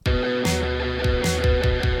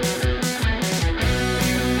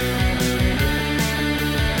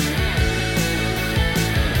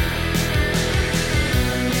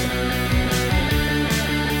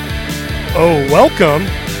Oh, welcome.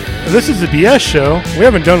 This is the BS show. We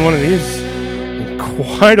haven't done one of these in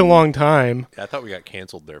quite a long time. Yeah, I thought we got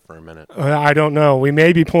canceled there for a minute. I don't know. We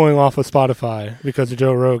may be pulling off of Spotify because of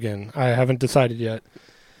Joe Rogan. I haven't decided yet.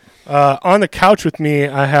 On the couch with me,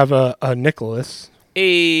 I have a Nicholas.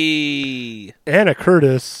 Hey. And a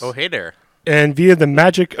Curtis. Oh, hey there. And via the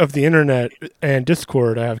magic of the internet and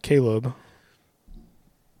Discord, I have Caleb.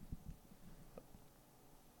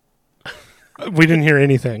 We didn't hear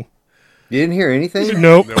anything. You didn't hear anything?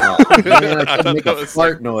 Nope. Man, I could make a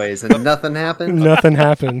fart noise and nothing happened. Nothing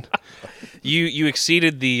happened. You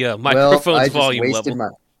exceeded the microphone's volume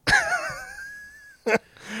level.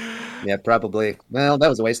 Yeah, probably. Well, that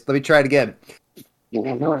was a waste. Let me try it again.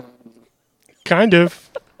 Kind of.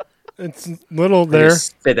 It's little there.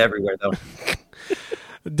 Spit everywhere, though.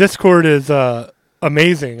 Discord is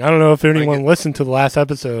amazing. I don't know if anyone listened to the last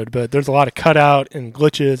episode, but there's a lot of cutout and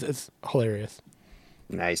glitches. It's hilarious.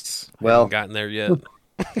 Nice. Well, Well, haven't gotten there yet.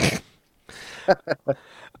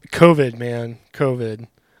 COVID, man. COVID.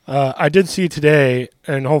 I did see today,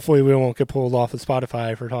 and hopefully we won't get pulled off of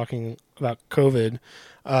Spotify for talking about COVID,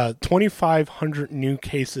 2,500 new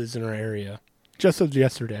cases in our area just of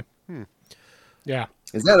yesterday. Yeah.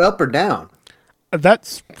 is that up or down?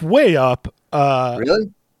 That's way up.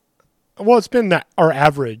 Really? Well, it's been our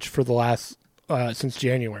average for the last, since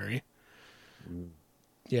January.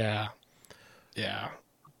 Yeah. Yeah.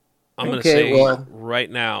 I'm going to Okay, say well- right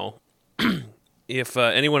now, if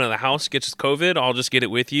anyone in the house gets COVID, I'll just get it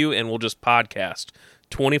with you, and we'll just podcast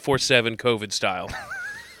 24/7 COVID style.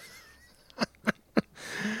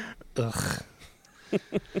 Ugh.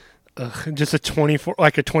 Just a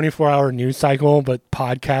 24-hour news cycle, but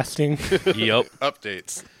podcasting. Yep.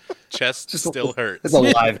 Updates. Chest still hurts. It's a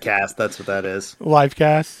live cast. That's what that is. Live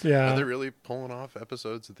cast, Are yeah. they really pulling off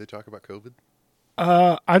episodes that they talk about COVID?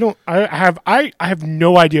 I have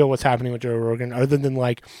no idea what's happening with Joe Rogan other than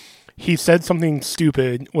like he said something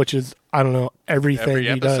stupid, which is I don't know everything Every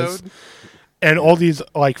he does, episode? and all these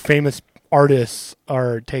like famous artists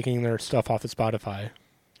are taking their stuff off of Spotify.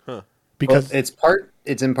 Huh. Because It's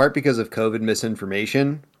in part because of COVID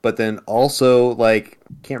misinformation, but then also like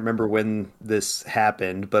can't remember when this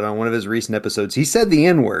happened, but on one of his recent episodes, he said the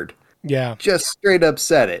N-word. yeah, Just straight up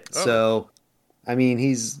said it. Oh. So, I mean,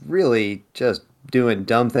 he's really just doing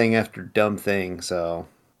dumb thing after dumb thing. So,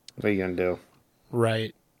 what are you gonna do?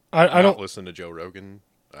 right. I Not don't. listen to Joe Rogan.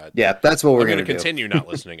 Yeah, that's what we're I'm going gonna to do. continue not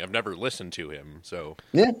listening. I've never listened to him, so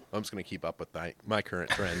Yeah, I'm just going to keep up with my current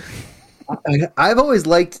trend. I've always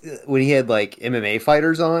liked when he had like MMA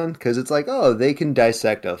fighters on because it's like, oh, they can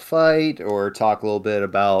dissect a fight or talk a little bit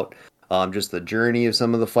about just the journey of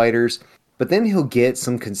some of the fighters. But then he'll get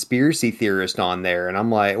some conspiracy theorist on there, and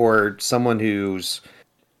I'm like, or someone who's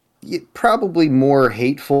probably more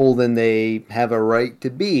hateful than they have a right to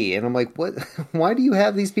be. And I'm like, what? Why do you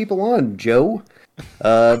have these people on, Joe?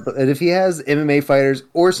 But if he has MMA fighters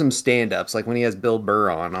or some stand-ups, like when he has Bill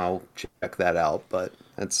Burr on, I'll check that out. But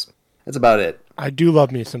that's about it. I do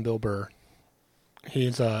love me some Bill Burr.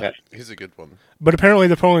 He's He's a good one. but apparently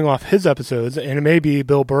they're pulling off his episodes, and it may be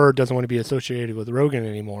Bill Burr doesn't want to be associated with Rogan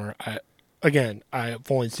anymore.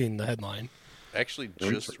 I've only seen the headline. I actually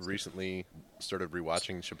just recently started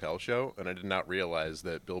rewatching Chappelle's Show, and I did not realize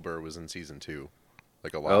that Bill Burr was in season 2.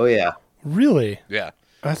 Like a lot. Oh yeah. Really? Yeah.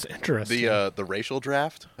 That's interesting. The racial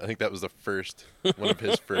draft, I think that was one of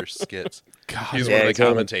his first skits. God, He's Yeah, one of he's the one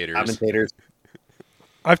of commentators. Commentators.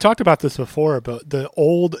 I've talked about this before, but the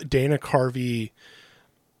old Dana Carvey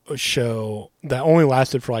show that only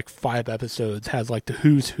lasted for like 5 episodes has like the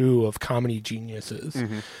who's who of comedy geniuses.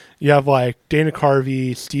 Mm-hmm. You have like Dana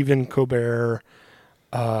Carvey, Stephen Colbert,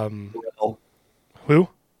 who?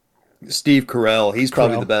 Steve Carell, he's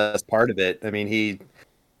probably Carell. the best part of it. I mean,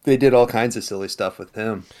 they did all kinds of silly stuff with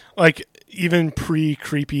him. Like even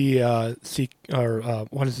pre-creepy, what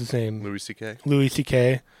is his name? Louis C.K. Louis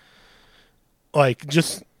C.K. Like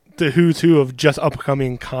just the who's who of just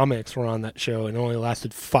upcoming comics were on that show, and it only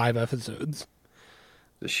lasted 5 episodes.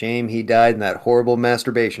 It's a shame he died in that horrible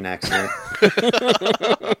masturbation accident.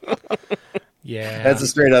 Yeah, That's a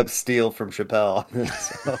straight up steal from Chappelle.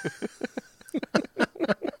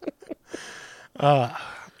 So,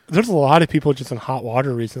 there's a lot of people just in hot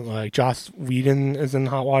water recently. Like Joss Whedon is in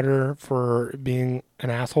hot water for being an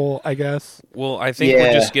asshole, I guess. Well, I think we're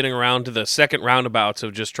Yeah. just getting around to the second roundabouts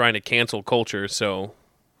of just trying to cancel culture, so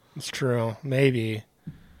It's true. Maybe.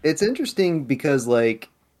 it's interesting because, like,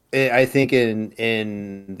 I think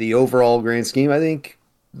in the overall grand scheme, I think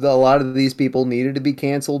a lot of these people needed to be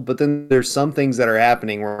canceled. But then there's some things that are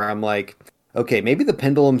happening where I'm like, okay, maybe the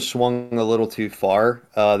pendulum swung a little too far.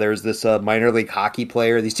 There's this minor league hockey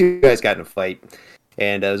player. These two guys got in a fight,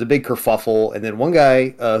 and it was a big kerfuffle. And then one guy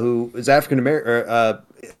who is African American, I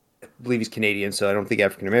believe he's Canadian, so I don't think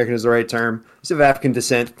African American is the right term. He's of African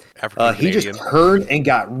desent. He just turned and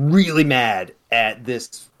got really mad at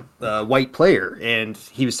this white player, and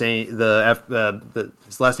he was saying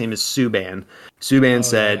his last name is Subban. Subban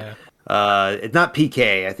said, "It's not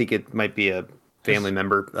PK. I think it might be a family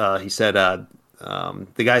member." He said, "The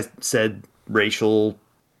guy said racial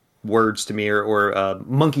words to me, or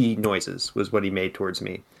monkey noises was what he made towards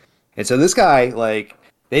me." And so this guy, like,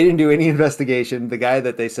 they didn't do any investigation. The guy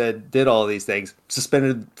that they said did all these things,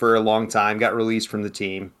 suspended for a long time, got released from the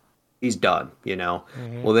team. He's done, you know.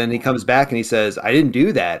 Mm-hmm. Well, then he comes back and he says, "I didn't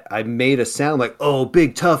do that. I made a sound like, oh,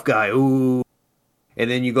 big tough guy, ooh." And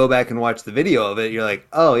then you go back and watch the video of it. You're like,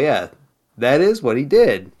 oh, yeah, that is what he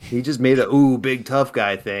did. He just made a, ooh, big tough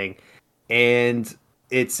guy thing. And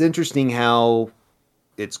it's interesting how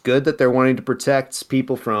it's good that they're wanting to protect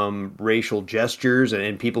people from racial gestures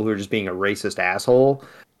and people who are just being a racist asshole.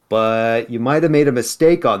 But you might have made a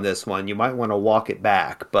mistake on this one. You might want to walk it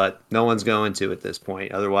back, but no one's going to at this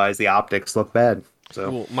point. Otherwise, the optics look bad.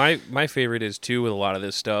 So, well, my favorite is too with a lot of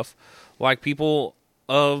this stuff, like people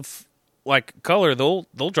of like color, they'll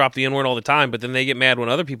drop the N-word all the time, but then they get mad when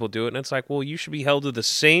other people do it, and it's like, well, you should be held to the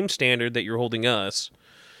same standard that you're holding us.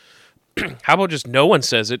 How about just no one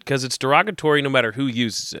says it, because it's derogatory no matter who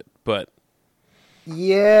uses it. But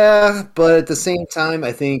yeah, but at the same time,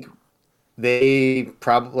 I think they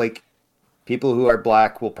probably, like, people who are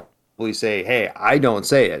black will probably say, "Hey, I don't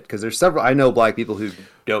say it," because there's several. I know black people who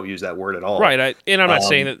don't use that word at all. Right, and I'm not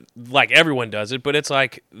saying that like everyone does it, but it's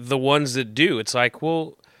like the ones that do. It's like,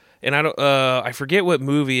 well, and I forget what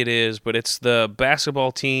movie it is, but it's the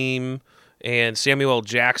basketball team, and Samuel L.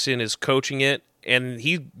 Jackson is coaching it, and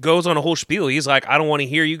he goes on a whole spiel. He's like, "I don't want to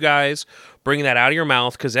hear you guys bringing that out of your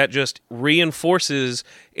mouth because that just reinforces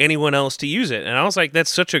anyone else to use it." And I was like,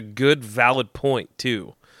 that's such a good, valid point,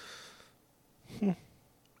 too. I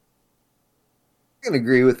can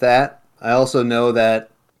agree with that. I also know that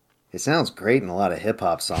it sounds great in a lot of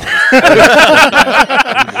hip-hop songs. I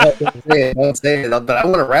don't say it, but I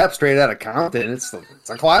want to rap straight out of Compton. It's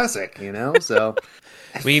a classic, you know? So,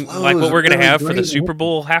 I mean, like what we're going to have for the Super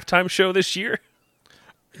Bowl halftime show this year?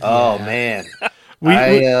 Oh, man.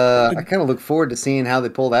 I kind of look forward to seeing how they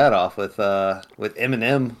pull that off with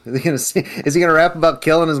Eminem. Is he gonna rap about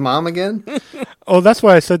killing his mom again? Oh, that's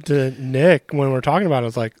what I said to Nick when we were talking about it. I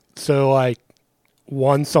was like, so like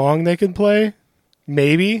one song they could play,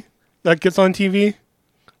 maybe that gets on TV.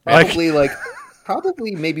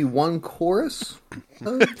 Probably maybe one chorus,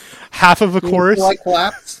 half of a chorus, like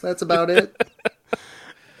claps. That's about it.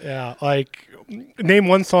 Yeah, like name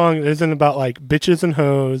one song that isn't about like bitches and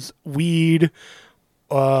hoes, weed.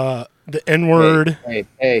 The N-word.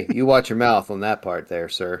 Hey, you watch your mouth on that part there,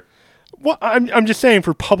 sir. Well, I'm just saying,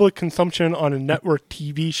 for public consumption on a network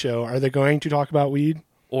TV show, are they going to talk about weed?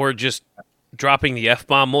 Or just dropping the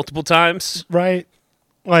F-bomb multiple times? Right.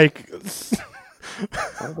 Like,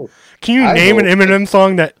 can you name an Eminem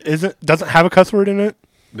song that doesn't have a cuss word in it?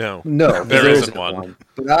 No, there isn't one.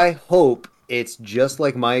 But I hope it's just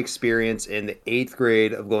like my experience in the 8th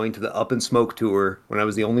grade of going to the Up and Smoke tour when I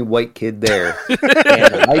was the only white kid there. And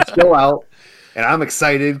the lights go out, and I'm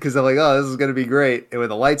excited because I'm like, oh, this is going to be great. And when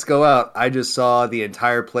the lights go out, I just saw the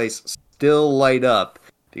entire place still light up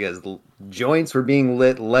because the joints were being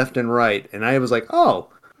lit left and right. And I was like, oh,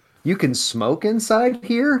 you can smoke inside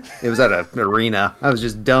here? It was at an arena. I was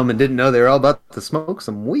just dumb and didn't know they were all about to smoke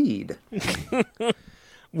some weed.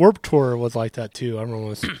 Warped Tour was like that too. Everyone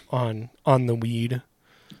was on the weed.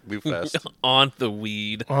 Lou Fest. On the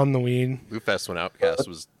weed. On the weed. Lou Fest when Outkast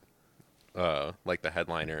was like the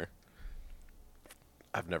headliner.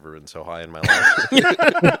 I've never been so high in my life.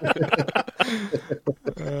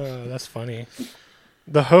 That's funny.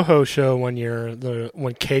 The Ho-Ho show one year,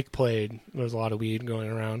 when Cake played, there was a lot of weed going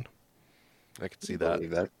around. I could see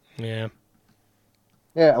that. Yeah.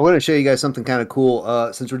 Yeah, I want to show you guys something kind of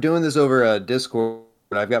cool. Since we're doing this over Discord,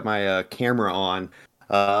 I've got my camera on.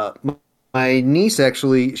 My niece,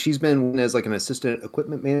 actually, she's been as like an assistant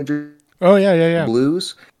equipment manager. Oh, yeah.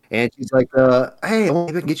 Blues. And she's like, hey, I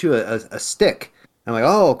can get you a stick. I'm like,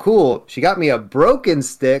 oh, cool. She got me a broken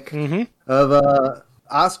stick of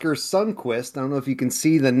Oscar Sundquist. I don't know if you can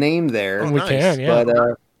see the name there. We can, yeah.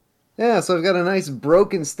 But, yeah, so I've got a nice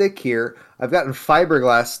broken stick here. I've gotten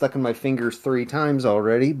fiberglass stuck in my fingers 3 times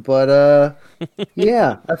already. But,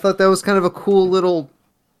 yeah, I thought that was kind of a cool little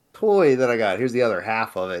toy that I got. Here's the other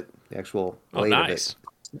half of it, the actual blade of it.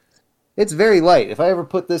 It's very light. If I ever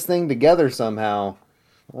put this thing together somehow,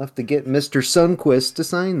 I'll have to get Mr. Sunquist to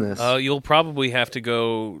sign this. You'll probably have to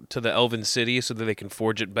go to the Elven City so that they can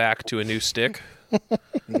forge it back to a new stick.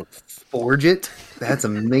 Forge it? That's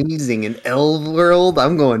amazing. In Elveworld,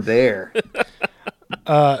 I'm going there.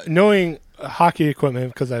 Knowing hockey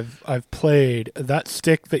equipment, because I've played, that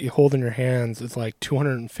stick that you hold in your hands is like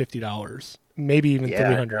 $250, maybe even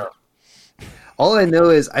 $300. All I know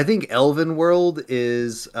is I think Elvenworld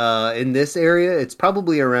is in this area. It's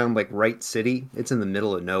probably around like Wright City. It's in the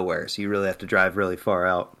middle of nowhere, so you really have to drive really far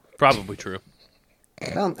out. Probably true.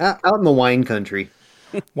 Out in the wine country.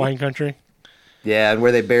 Wine country? Yeah, and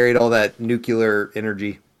where they buried all that nuclear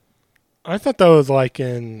energy. I thought that was like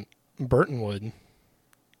in Burtonwood.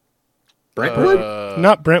 Brentwood?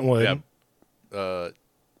 Not Brentwood. Yeah.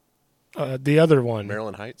 The other one.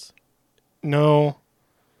 Maryland Heights? No.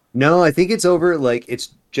 No, I think it's over, like, it's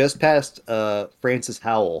just past Francis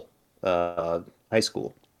Howell High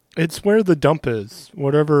School. It's where the dump is.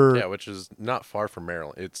 Whatever. Yeah, which is not far from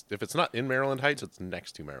Maryland. If it's not in Maryland Heights, it's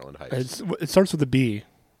next to Maryland Heights. It starts with a B.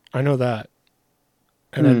 I know that.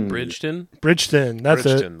 And then Bridgeton? Bridgeton. That's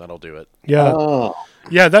Bridgeton, it. that'll do it. Yeah. Oh.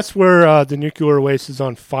 Yeah, that's where the nuclear waste is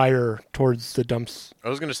on fire towards the dumps. I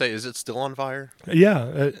was going to say, is it still on fire?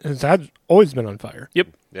 Yeah, it's always been on fire. Yep.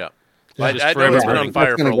 Yeah. Yeah. I Just know forever it's been burning. on fire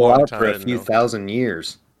That's for gonna a go long out time. for I a didn't few know. thousand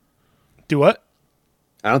years. Do what?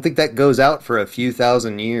 I don't think that goes out for a few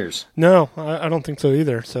thousand years. No, I don't think so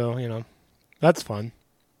either. So, that's fun.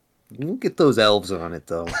 We'll get those elves on it,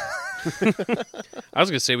 though. I was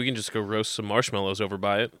going to say we can just go roast some marshmallows over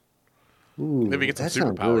by it. Ooh, Maybe get some that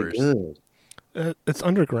sounds really superpowers. good. It's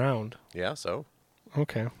underground. Yeah, so?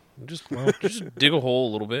 Okay. Just dig a hole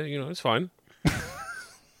a little bit. It's fine.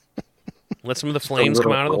 Let some of the flames come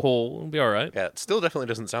little out of the hole. hole. It'll be all right. Yeah, it still definitely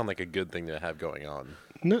doesn't sound like a good thing to have going on.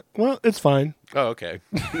 No, well, it's fine. Oh, okay.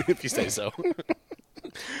 If you say so.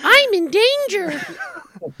 I'm in danger.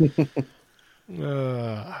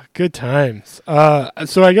 Good times.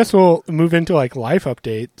 So I guess we'll move into like life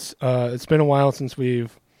updates. It's been a while since me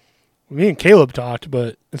and Caleb talked,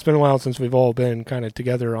 but it's been a while since we've all been kind of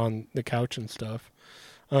together on the couch and stuff.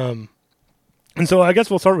 And so I guess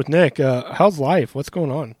we'll start with Nick. How's life? What's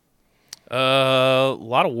going on? A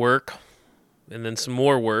lot of work, and then some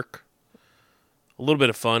more work. A little bit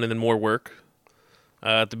of fun, and then more work.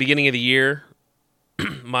 At the beginning of the year,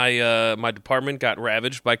 my department got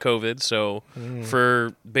ravaged by COVID. So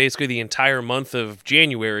for basically the entire month of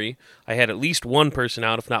January, I had at least one person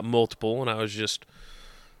out, if not multiple, and I was just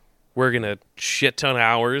working a shit ton of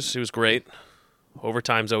hours. It was great.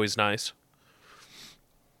 Overtime's always nice.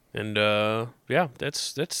 And yeah,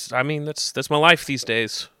 that's my life these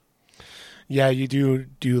days. Yeah, you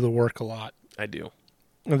do the work a lot. I do.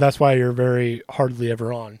 And that's why you're very hardly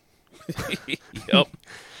ever on. Yep.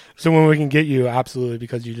 So when we can get you, absolutely,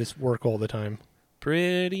 because you just work all the time.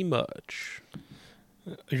 Pretty much.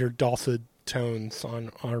 Your dulcet tones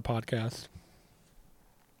on our podcast.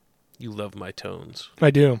 You love my tones.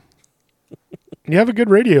 I do. You have a good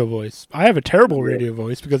radio voice. I have a terrible radio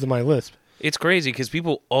voice because of my lisp. It's crazy because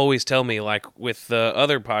people always tell me, like with the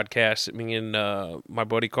other podcasts that me and my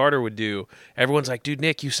buddy Carter would do, everyone's like, dude,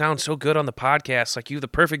 Nick, you sound so good on the podcast. Like, you have the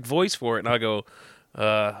perfect voice for it. And I go,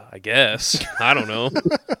 I guess. I don't know.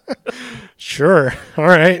 Sure. All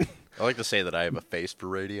right. I like to say that I have a face for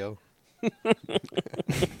radio.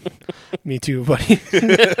 Me too, buddy.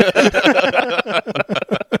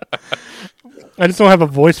 I just don't have a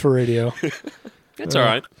voice for radio. It's all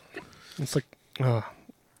right. It's like,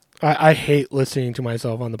 I hate listening to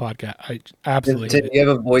myself on the podcast. I absolutely hate it. You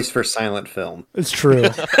have a voice for silent film. It's true.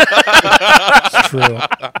 It's true.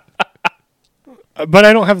 But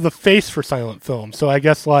I don't have the face for silent film, so I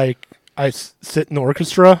guess like I sit in the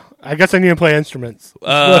orchestra. I guess I need to play instruments.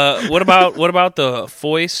 What about the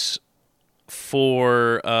voice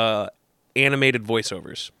for animated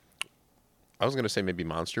voiceovers? I was going to say maybe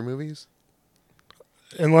monster movies.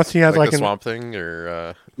 Unless he has Like like the an Swamp Thing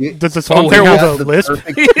or... does the Swamp Thing Werewolf. have a lisp?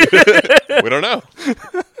 we don't know.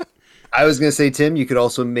 I was going to say, Tim, you could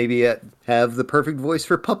also maybe have the perfect voice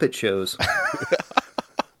for puppet shows.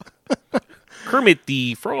 Kermit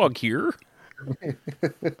the Frog here.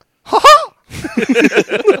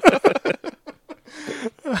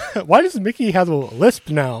 Why does Mickey have a lisp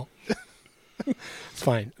now? It's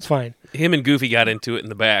fine. It's fine. Him and Goofy got into it in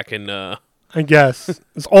the back, and I guess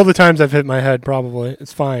it's all the times I've hit my head. Probably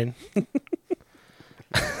it's fine.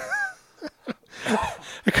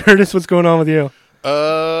 Curtis, what's going on with you?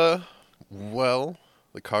 Well,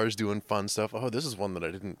 the car's doing fun stuff. Oh, this is one that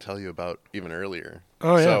I didn't tell you about even earlier.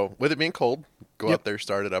 Oh, yeah. So, with it being cold, go Yep. out there,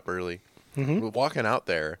 start it up early. We're walking out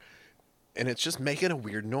there, and it's just making a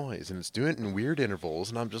weird noise, and it's doing it in weird intervals,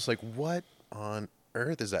 and I'm just like, what on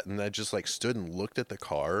earth is that? And I just like stood and looked at the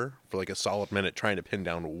car for like a solid minute, trying to pin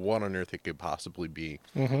down what on earth it could possibly be.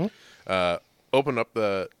 Opened up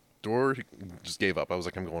the door, just gave up. I was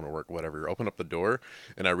like, I'm going to work, whatever. Opened up the door,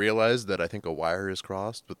 and I realized that I think a wire is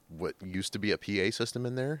crossed with what used to be a PA system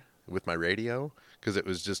in there with my radio, because it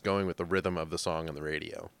was just going with the rhythm of the song on the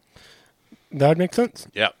radio. That would make sense.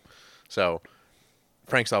 Yep. So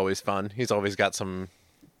Frank's always fun. He's always got some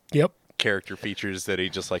character features that he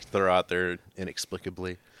just likes to throw out there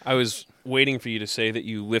inexplicably. I was waiting for you to say that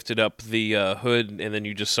you lifted up the hood and then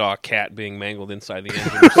you just saw a cat being mangled inside the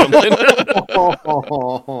engine or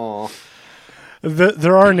something.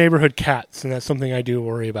 There are neighborhood cats, and that's something I do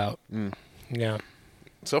worry about. Yeah.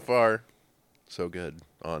 So far, so good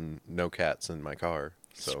on no cats in my car.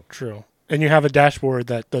 So It's true. And you have a dashboard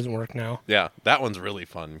that doesn't work now. yeah, that one's really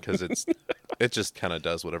fun because it just kind of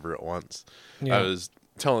does whatever it wants. Yeah. I was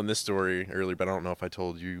telling this story earlier, but I don't know if I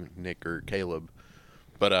told you, Nick or Caleb.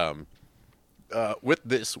 But with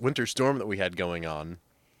this winter storm that we had going on,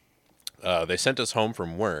 they sent us home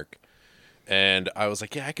from work, and I was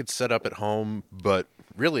like, yeah, I could set up at home, but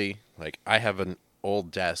really, like, I have an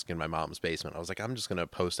old desk in my mom's basement. I was like, I'm just gonna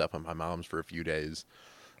post up on my mom's for a few days.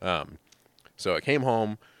 So I came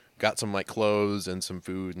home, got some like clothes and some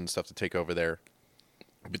food and stuff to take over there.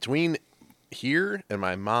 Between here and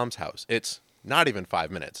my mom's house, it's not even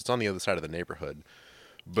 5 minutes. It's on the other side of the neighborhood.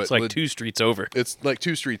 But It's like 2 streets over. It's like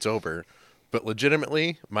 2 streets over. But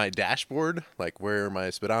legitimately, my dashboard, like where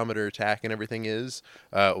my speedometer, tack, and everything is,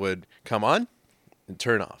 would come on and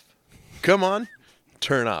turn off. Come on,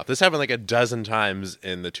 turn off. This happened like a dozen times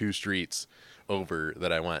in the 2 streets over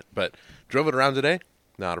that I went. But drove it around today,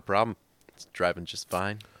 not a problem. It's driving just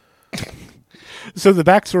fine. So the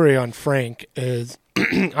backstory on Frank is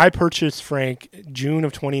I purchased Frank June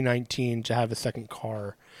of 2019 to have a second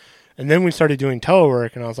car. And then we started doing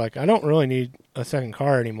telework, and I was like, I don't really need a second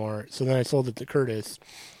car anymore. So then I sold it to Curtis.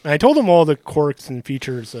 And I told him all the quirks and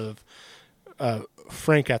features of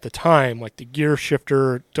Frank at the time, like the gear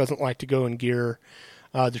shifter doesn't like to go in gear.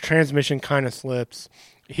 The transmission kind of slips.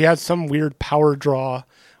 He has some weird power draw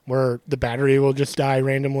where the battery will just die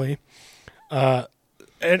randomly.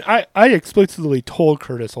 And I explicitly told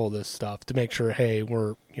Curtis all this stuff to make sure, hey,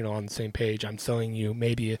 we're on the same page. I'm selling you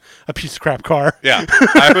maybe a piece of crap car. Yeah,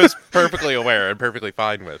 I was perfectly aware and perfectly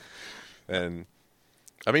fine with. And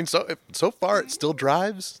I mean, so far it still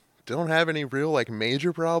drives. Don't have any real like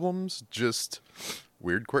major problems. Just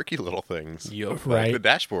weird, quirky little things. Yup. Like Right. the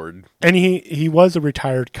dashboard. And he was a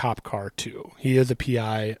retired cop car too. He is a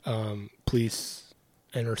PI, police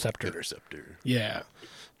interceptor. Yeah.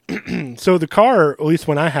 So the car, at least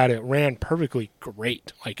when I had it, ran perfectly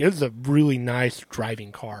great. Like, it was a really nice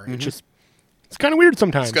driving car. It's kind of weird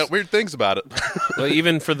sometimes. It's got weird things about it. Well,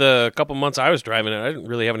 even for the couple months I was driving it, I didn't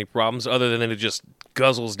really have any problems other than it just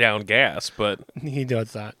guzzles down gas. But He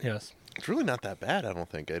does that, yes. It's really not that bad, I don't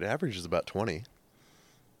think. It averages about 20.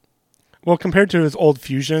 Well, compared to his old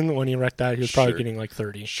Fusion, when he wrecked that, he was probably Sure. getting like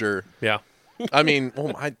 30. Sure. yeah, I mean,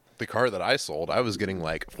 the car that I sold, I was getting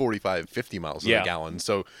like 45, 50 miles Yeah. a gallon.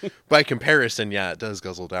 So by comparison, yeah, it does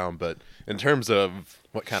guzzle down. But in terms of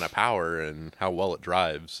what kind of power and how well it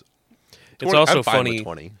drives, it's also I'm fine with funny.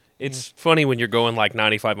 20. It's funny when you're going like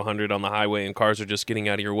 95, 100 on the highway and cars are just getting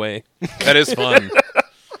out of your way. That is fun.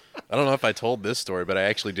 I don't know if I told this story, but I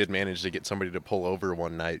actually did manage to get somebody to pull over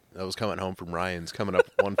one night. I was coming home from Ryan's, coming up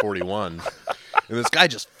 141, and this guy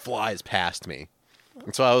just flies past me.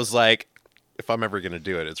 And so I was like, if I'm ever going to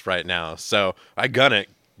do it, it's right now. So I gun it,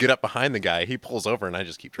 get up behind the guy. He pulls over, and I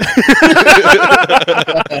just keep driving.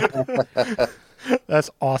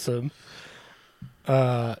 That's awesome.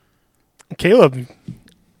 Caleb.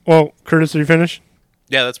 Well, Curtis, are you finished?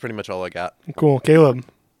 Yeah, that's pretty much all I got. Cool. Caleb,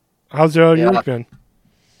 how's your Yeah. week been?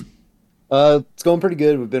 It's going pretty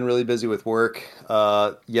good. We've been really busy with work.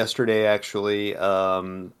 Yesterday, actually,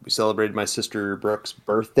 we celebrated my sister Brooke's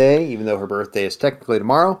birthday, even though her birthday is technically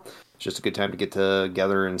tomorrow. It's just a good time to get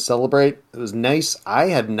together and celebrate. It was nice. I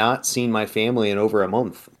had not seen my family in over a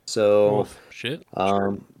month. So, Shit.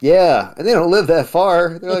 yeah, and they don't live that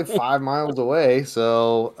far. They're like 5 miles away.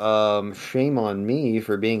 So, shame on me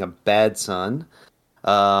for being a bad son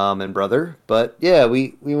and brother. But yeah,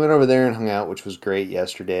 we went over there and hung out, which was great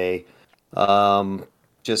yesterday.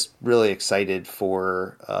 Just really excited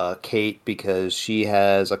for Kate because she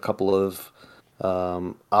has a couple of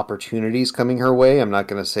opportunities coming her way. I'm not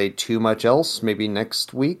going to say too much else. Maybe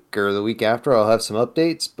next week or the week after I'll have some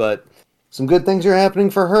updates, but some good things are happening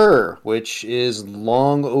for her, which is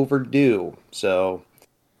long overdue. So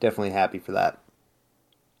definitely happy for that.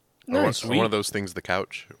 Nice. One of those things, the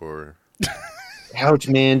couch, or Ouch,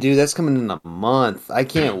 man, dude, that's coming in a month. I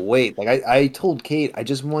can't wait. Like I told Kate, I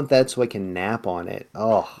just want that so I can nap on it.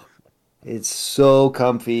 Oh, it's so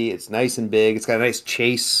comfy. It's nice and big. It's got a nice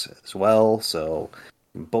chase as well, so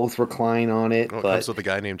we can both recline on it. Oh, it But comes with a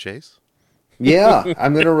guy named Chase. yeah,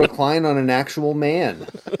 I'm gonna recline on an actual man.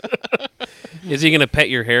 Is he gonna pet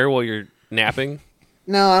your hair while you're napping?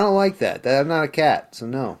 No, I don't like that. I'm not a cat, so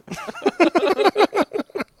no.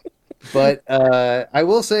 But I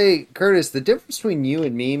will say, Curtis, the difference between you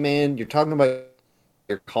and me, man, you're talking about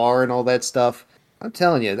your car and all that stuff. I'm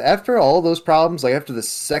telling you, after all those problems, like after the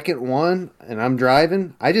second one, and I'm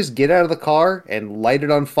driving, I just get out of the car and light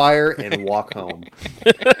it on fire and walk home.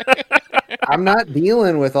 I'm not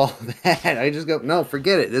dealing with all that. I just go, no,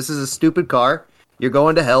 forget it. This is a stupid car. You're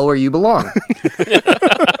going to hell where you belong.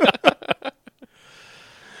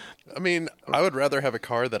 I mean, I would rather have a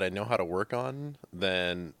car that I know how to work on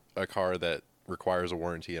than a car that requires a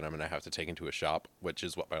warranty and I'm going to have to take into a shop, which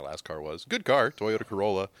is what my last car was. Good car, Toyota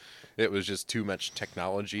Corolla. It was just too much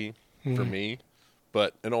technology for me.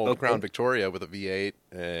 But an old Crown Victoria with a V8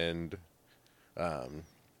 and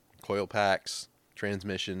coil packs,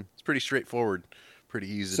 transmission. It's pretty straightforward, pretty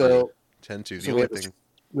easy to tend to. The only thing...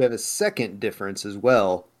 we have a second difference as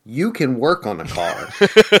well. You can work on a car.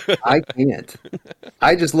 I can't.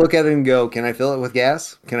 I just look at it and go, can I fill it with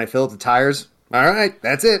gas? Can I fill it with tires? All right,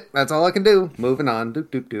 that's it. That's all I can do. Moving on. Doop,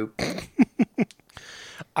 doop, doop.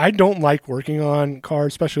 I don't like working on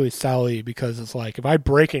cars, especially Sally, because it's like, if I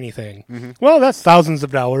break anything, well, that's thousands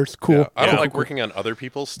of dollars. Cool. Yeah, I don't Cool, like cool. working on other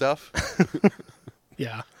people's stuff.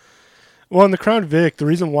 Yeah. Well, in the Crown Vic, the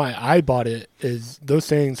reason why I bought it is those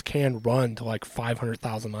things can run to like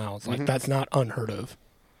 500,000 miles. Like, that's not unheard of.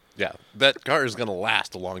 Yeah, that car is going to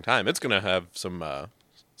last a long time. It's going to have some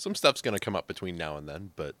stuff's going to come up between now and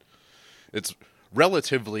then, but it's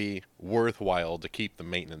relatively worthwhile to keep the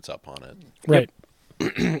maintenance up on it. Right.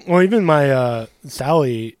 Well, even my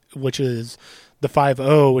Sally, which is the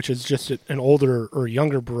 5.0, which is just an older or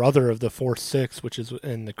younger brother of the 4.6, which is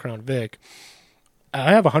in the Crown Vic,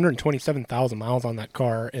 I have 127,000 miles on that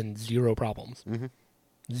car and zero problems.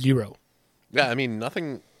 Zero. Yeah, I mean,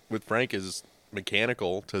 nothing with Frank is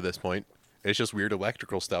mechanical to this point. It's just weird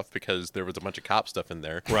electrical stuff because there was a bunch of cop stuff in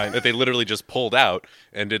there that they literally just pulled out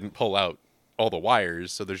and didn't pull out all the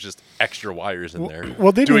wires, so there's just extra wires in there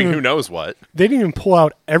well, they doing didn't even- who knows what. They didn't even pull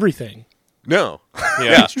out everything. No.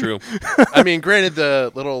 Yeah, that's true. I mean, granted,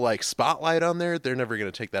 the little like spotlight on there, they're never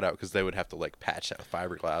going to take that out because they would have to like patch that with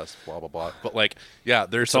fiberglass, blah blah blah. But like, yeah,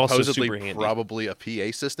 there's also supposedly super handy. probably a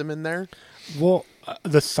PA system in there. Well,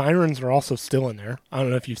 the sirens are also still in there. I don't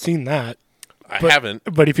know if you've seen that. I haven't.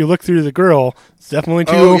 But if you look through the grill, it's definitely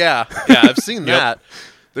two. Oh yeah, yeah, I've seen that.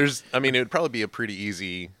 There's, I mean, it would probably be a pretty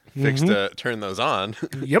easy fix to turn those on.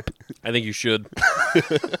 Yep. I think you should.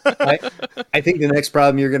 I think the next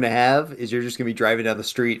problem you're going to have is you're just going to be driving down the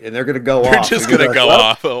street and they're going to go They're off. just And gonna you're go like,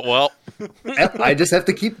 off. Oh, well, I just have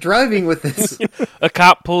to keep driving with this. A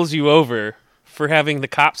cop pulls you over for having the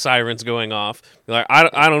cop sirens going off. You're like,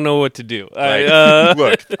 I don't know what to do.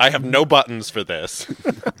 look, I have no buttons for this.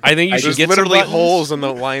 I think you should There's get literally some buttons. holes in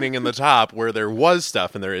the lining in the top where there was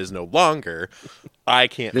stuff and there is no longer. I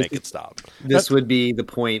can't make it stop. This would be the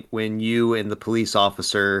point when you and the police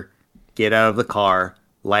officer get out of the car,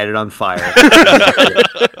 light it on fire.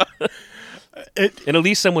 And at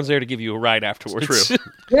least someone's there to give you a ride afterwards. True.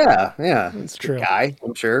 Yeah, yeah. It's true. Guy,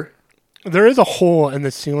 I'm sure. There is a hole in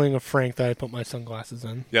the ceiling of Frank that I put my sunglasses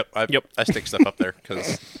in. Yep. I stick stuff up there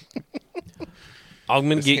because I'm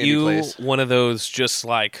gonna This get handy you place. one of those just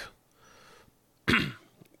like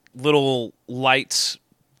little lights.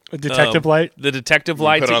 A detective light. The detective You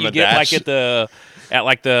lights put that on you the get like dash.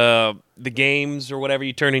 at the games or whatever.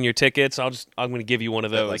 You turn in your tickets. I'm gonna give you one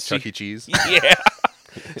of those. like Chuck E. Cheese. Yeah.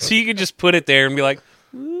 So you can just put it there and be like,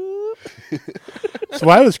 So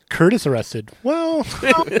why was Curtis arrested? Well,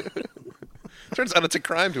 Turns out it's a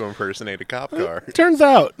crime to impersonate a cop car. turns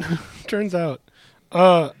out.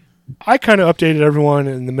 I kind of updated everyone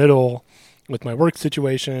in the middle with my work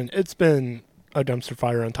situation. It's been a dumpster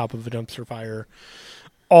fire on top of a dumpster fire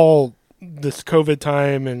all this COVID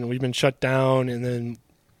time, and we've been shut down. And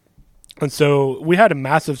so we had a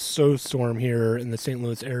massive snowstorm here in the St.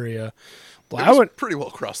 Louis area. Well, It I was would, pretty well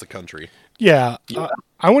across the country. yeah,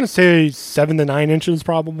 I want to say 7 to 9 inches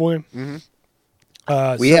probably.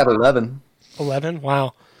 We had 11. 11.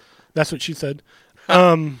 Wow, that's what she said.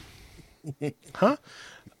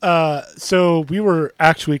 So we were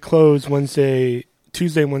actually closed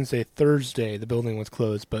Tuesday, Wednesday, Thursday. The building was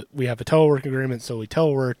closed, but we have a telework agreement, so we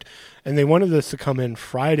teleworked, and they wanted us to come in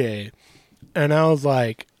Friday, and I was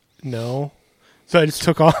like, no. So I just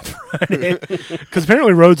took off Friday because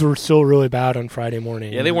apparently roads were still really bad on Friday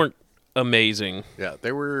morning. Yeah, they weren't amazing. Yeah,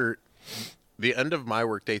 they were. The end of my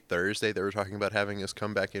workday Thursday, they were talking about having us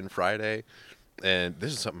come back in Friday, and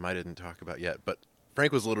this is something I didn't talk about yet. But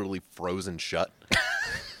Frank was literally frozen shut.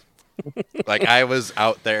 Like I was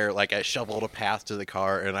out there, like I shoveled a path to the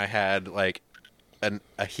car, and I had like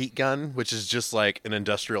a heat gun, which is just like an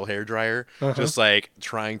industrial hairdryer, just like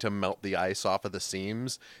trying to melt the ice off of the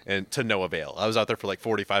seams, and to no avail. I was out there for like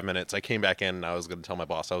 45 minutes. I came back in, and I was going to tell my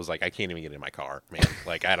boss, I was like, I can't even get in my car, man.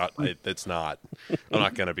 Like I'm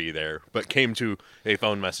not going to be there. But came to a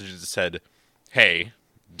phone message that said, hey,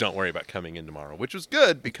 don't worry about coming in tomorrow, which was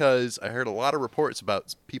good because I heard a lot of reports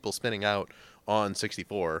about people spinning out on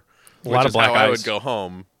 64. A lot of black how I eyes. would go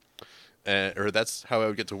home, or that's how I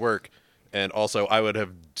would get to work. And also, I would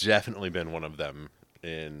have definitely been one of them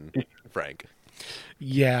in Frank.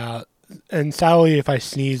 Yeah, and sadly, if I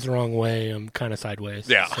sneeze the wrong way, I'm kind of sideways.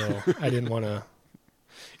 Yeah. So I didn't want to.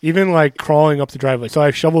 Even like crawling up the driveway. So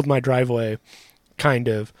I shoveled my driveway, kind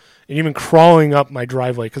of, and even crawling up my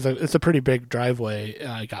driveway because it's a pretty big driveway.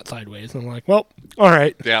 I got sideways, and I'm like, well, all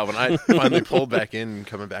right. Yeah, when I finally pulled back in,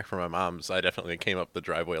 coming back from my mom's, I definitely came up the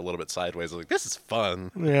driveway a little bit sideways. I was like, this is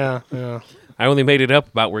fun. Yeah. I only made it up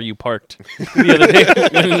about where you parked the other day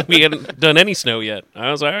when we hadn't done any snow yet.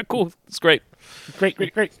 I was like, all right, cool. It's great. Great.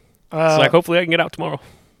 It's like, hopefully I can get out tomorrow.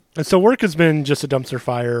 And so work has been just a dumpster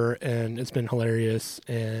fire, and it's been hilarious.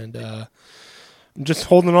 And I'm just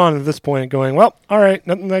holding on at this point, going, well, all right,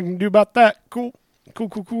 nothing I can do about that. Cool.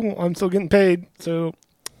 I'm still getting paid, so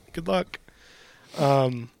good luck.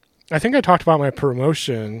 I think I talked about my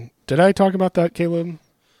promotion. Did I talk about that, Caleb?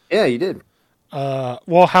 Yeah, you did.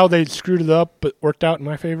 Well, how they screwed it up, but worked out in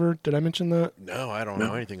my favor. Did I mention that? No, I don't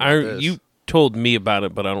know anything about this. You told me about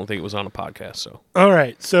it, but I don't think it was on a podcast. So All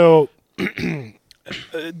right. So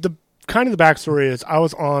the kind of the backstory is I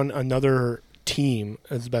was on another team,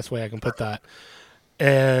 is the best way I can put that.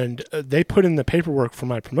 And they put in the paperwork for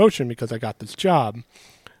my promotion because I got this job.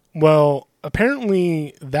 Well,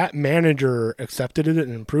 apparently that manager accepted it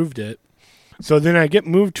and approved it. So then I get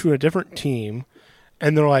moved to a different team,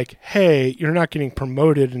 and they're like, hey, you're not getting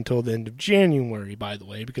promoted until the end of January, by the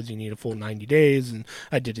way, because you need a full 90 days. And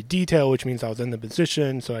I did a detail, which means I was in the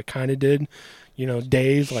position. So I kind of did,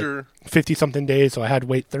 days, Sure. like 50-something days. So I had to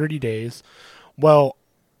wait 30 days. Well,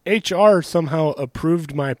 HR somehow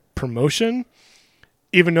approved my promotion,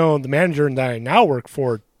 even though the manager that I now work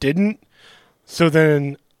for didn't. So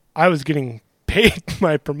then I was getting paid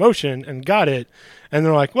my promotion and got it. And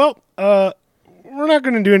they're like, well, we're not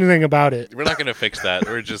going to do anything about it. We're not going to fix that.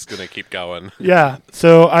 We're just going to keep going. Yeah.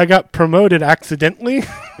 So I got promoted accidentally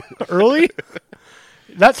early.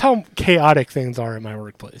 That's how chaotic things are at my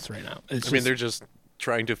workplace right now. They're just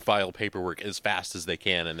trying to file paperwork as fast as they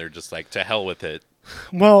can, and they're just like, to hell with it.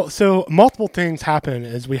 Well, so multiple things happen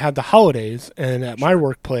as we had the holidays, and at my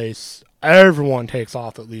workplace, everyone takes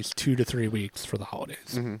off at least 2 to 3 weeks for the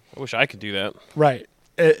holidays. Mm-hmm. I wish I could do that. Right.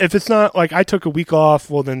 If it's not like I took a week off,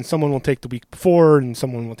 well, then someone will take the week before and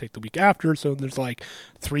someone will take the week after. So there's like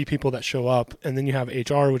 3 people that show up, and then you have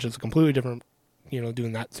HR, which is a completely different,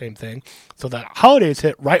 doing that same thing. So that holidays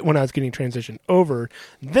hit right when I was getting transitioned over.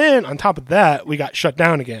 Then on top of that, we got shut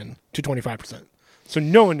down again to 25%. So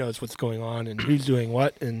no one knows what's going on and who's doing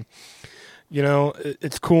what. And,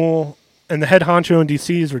 it's cool. And the head honcho in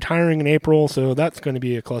D.C. is retiring in April, so that's going to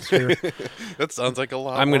be a cluster. That sounds like a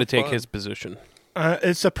lot. I'm going to to take his position.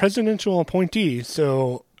 It's a presidential appointee,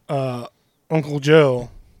 so Uncle Joe,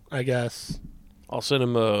 I guess. I'll send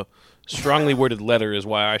him a strongly worded letter is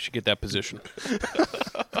why I should get that position.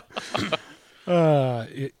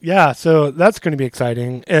 Yeah, so that's going to be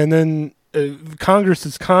exciting. And then Congress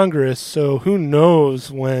is Congress, so who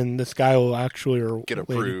knows when this guy will actually get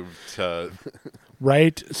approved.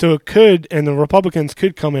 Right? So it could, and the Republicans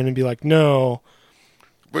could come in and be like, no.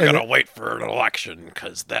 We're going to wait for an election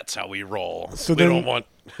because that's how we roll. So we then- don't want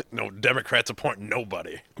no Democrats appointing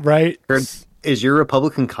nobody. Right? Is your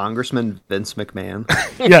Republican congressman Vince McMahon?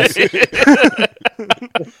 Yes.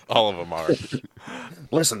 All of them are.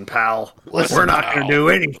 Listen, pal. We're not going to do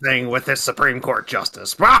anything with this Supreme Court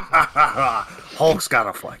justice. Hulk's got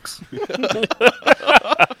to flex.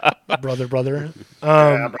 brother.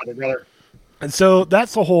 Yeah, brother. And so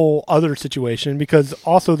that's a whole other situation because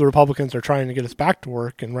also the Republicans are trying to get us back to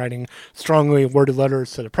work and writing strongly worded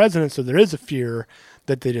letters to the president. So there is a fear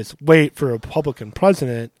that they just wait for a Republican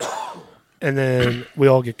president and then we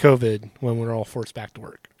all get COVID when we're all forced back to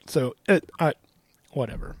work. So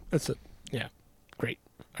whatever. Great.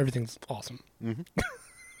 Everything's awesome. Mm-hmm.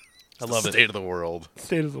 I love it. State of the world.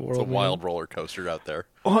 State of the world. It's a man. wild roller coaster out there.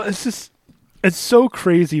 Well, it's just it's so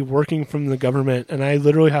crazy working from the government, and I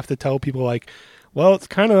literally have to tell people like, well, it's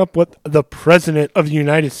kind of up what the president of the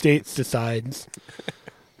United States decides,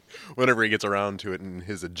 Whenever he gets around to it in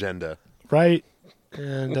his agenda. right?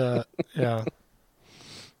 And yeah,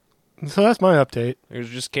 so that's my update. There's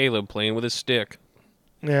just Caleb playing with his stick.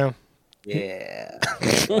 Yeah, Yeah,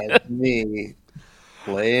 that's me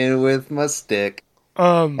playing with my stick.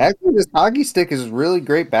 um, Actually, this hockey stick is a really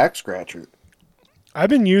great back scratcher. I've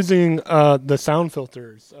been using the sound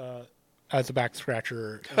filters as a back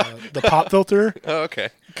scratcher, the pop filter, Oh, okay.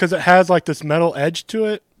 because it has like this metal edge to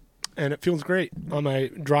it, and it feels great on my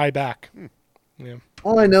dry back. Yeah.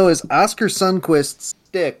 All I know is Oscar Sundquist's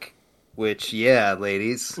stick, which, yeah,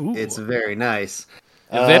 ladies, Ooh. it's very nice.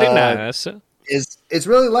 Very nice. It's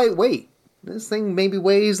really lightweight. This thing maybe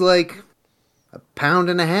weighs like 1.5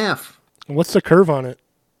 pounds. What's the curve on it?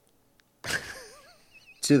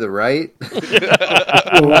 To the right.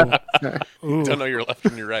 Ooh. Don't know your left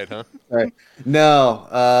and your right, huh? Right. No,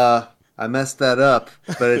 I messed that up,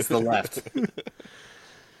 but it's the left.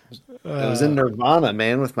 I was in Nirvana,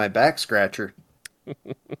 man, with my back scratcher.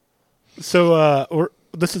 So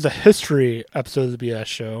this is a history episode of the BS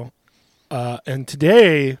show, and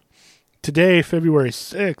today, February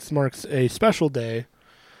 6th, marks a special day,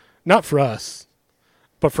 not for us,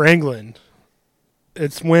 but for England.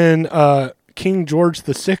 It's when King George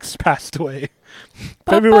VI passed away.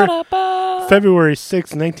 February 6th,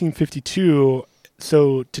 1952.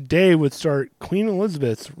 So today would start Queen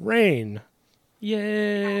Elizabeth's reign.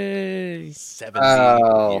 Yay! 70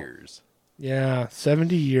 Wow. years. Yeah,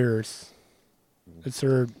 70 years. It's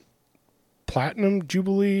her platinum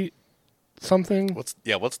jubilee something. What's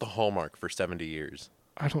the hallmark for 70 years?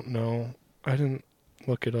 I don't know. I didn't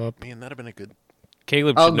look it up. Man, that'd have been a good.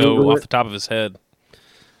 Caleb I'll should know Google off it. the top of his head.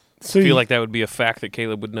 So I feel like that would be a fact that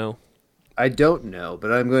Caleb would know. I don't know,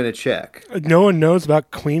 but I'm going to check. no one knows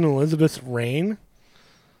about Queen Elizabeth's reign?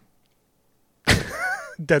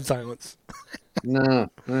 Dead silence. No,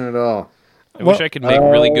 not at all. I Well, wish I could make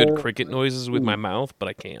really good cricket noises with my mouth, but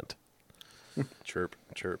I can't. Chirp,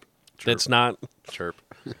 chirp, chirp, That's not chirp,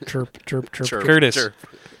 Chirp, chirp, chirp. chirp. Curtis. Chirp.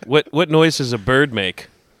 What noise does a bird make?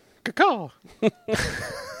 Caw.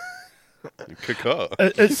 Caw.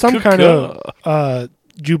 It's some kind of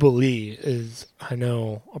jubilee is, I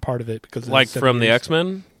know, a part of it. Because Like it's 70 from the years.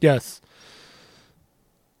 X-Men? Yes.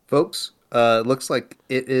 Folks, it looks like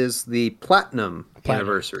it is the platinum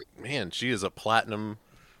anniversary. Man, she is a platinum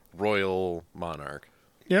royal monarch.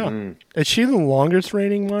 Yeah. Mm. Is she the longest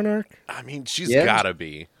reigning monarch? I mean, she's Yeah. gotta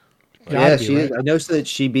be. Gotta Yeah, be, she right? is. I noticed that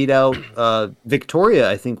she beat out Victoria,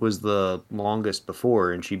 I think was the longest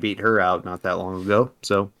before, and she beat her out not that long ago.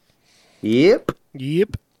 So, yep.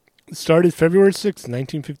 Yep. Started February 6th,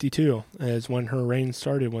 1952, is when her reign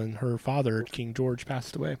started, when her father, King George,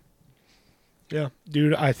 passed away. Yeah.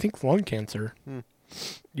 Dude, I think lung cancer.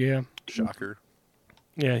 Yeah. Shocker.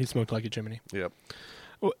 Yeah, he smoked like a chimney. Yep.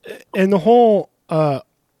 And the whole,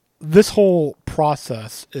 this whole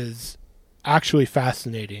process is actually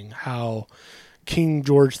fascinating, how King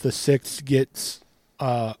George VI gets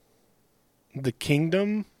the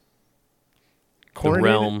kingdom, The coronated?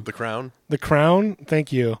 realm. The crown. The crown,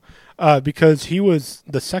 thank you, because he was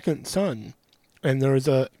the second son, and there was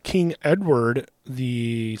a King Edward,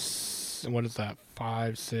 what is that,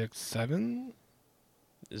 5, 6, 7?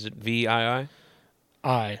 Is it VII?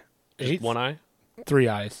 I. Just Eighth? one eye? 3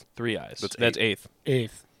 eyes. 3 eyes. That's That's eighth.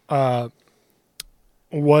 Eighth.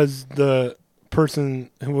 Was the person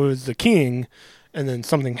who was the king, and then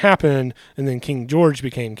something happened, and then King George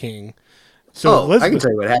became king. So I can Elizabeth,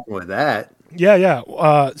 tell you what happened with that.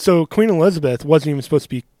 yeah. So Queen Elizabeth wasn't even supposed to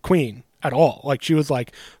be queen at all. Like she was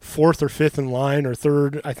like fourth or fifth in line, or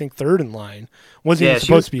third in line. Wasn't Yeah, even she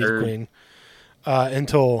supposed was to be third. queen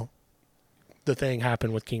until the thing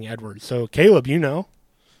happened with King Edward. So Caleb, you know,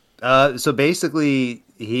 So basically,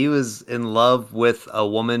 he was in love with a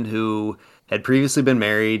woman who had previously been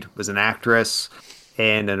married, was an actress,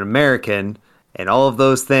 and an American, and all of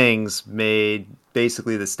those things made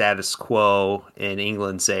basically the status quo in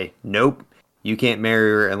England say, nope, you can't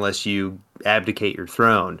marry her unless you abdicate your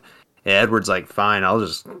throne. And Edward's like, fine, I'll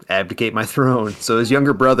just abdicate my throne. So his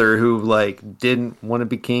younger brother, who like didn't want to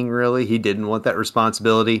be king really, he didn't want that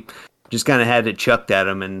responsibility, just kind of had it chucked at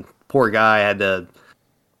him, and poor guy had to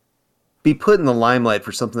be put in the limelight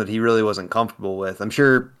for something that he really wasn't comfortable with. I'm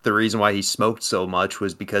sure the reason why he smoked so much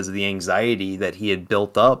was because of the anxiety that he had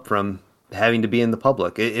built up from having to be in the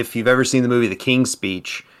public. If you've ever seen the movie The King's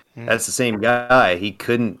Speech, that's the same guy.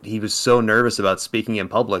 He was so nervous about speaking in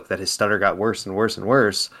public that his stutter got worse and worse and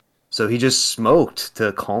worse. So he just smoked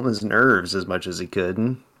to calm his nerves as much as he could.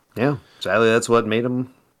 And yeah, sadly, that's what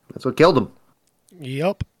killed him.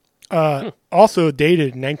 Yep. Also dated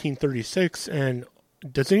 1936. And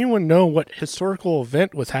does anyone know what historical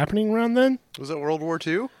event was happening around then? Was it World War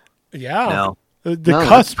II? Yeah. No. The No,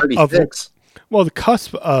 cusp that's of 36. the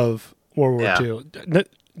cusp of World War Yeah. II.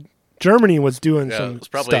 Germany was doing Yeah, some it was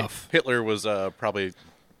probably stuff. Hitler was probably.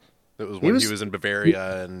 It was He when was- he was in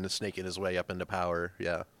Bavaria and snaking his way up into power.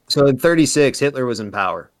 Yeah. So in 36, Hitler was in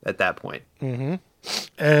power at that point.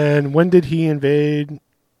 And when did he invade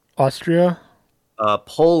Austria?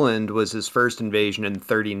 Poland was his first invasion in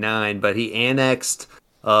 39, but he annexed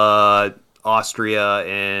Austria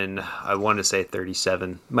in, I want to say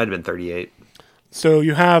 37. Might have been 38. So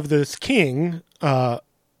you have this king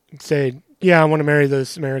say, "Yeah, I want to marry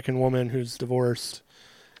this American woman who's divorced."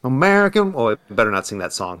 American. Oh, I better not sing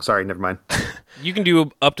that song. Sorry, never mind. You can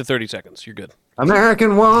do up to 30 seconds. You're good.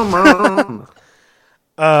 American woman.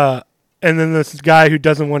 And then this guy who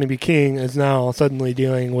doesn't want to be king is now suddenly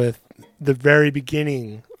dealing with the very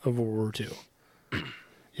beginning of World War II.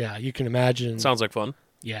 Yeah, you can imagine. Sounds like fun.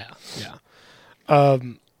 Yeah.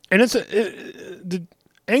 And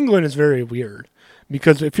England is very weird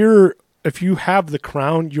because if you have the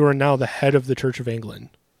crown, you are now the head of the Church of England.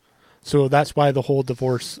 So that's why the whole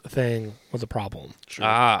divorce thing was a problem.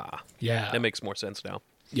 Ah, Yeah. that makes more sense now.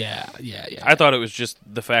 Yeah. I thought it was just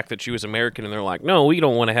the fact that she was American, and they're like, no, we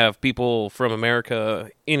don't want to have people from America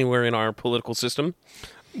anywhere in our political system.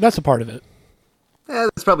 That's a part of it.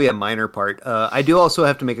 That's probably a minor part. I do also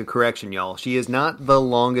have to make a correction, y'all. She is not the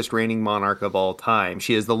longest reigning monarch of all time.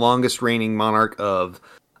 She is the longest reigning monarch of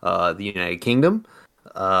the United Kingdom,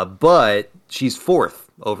 but she's fourth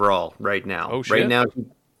overall right now. Oh, shit. Right now,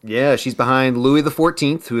 yeah, she's behind Louis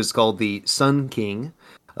XIV, who is called the Sun King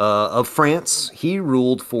of France. He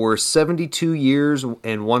ruled for 72 years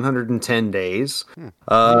and 110 days.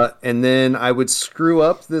 And then I would screw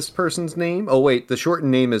up this person's name. Oh, wait, the shortened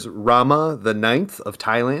name is Rama the Ninth of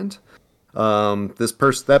Thailand.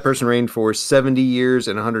 That person reigned for 70 years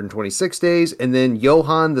and 126 days. And then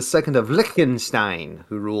Johann the Second of Liechtenstein,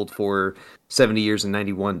 who ruled for 70 years and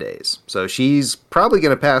 91 days. So she's probably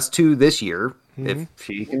going to pass two this year if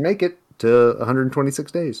she can make it to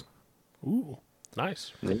 126 days. Ooh.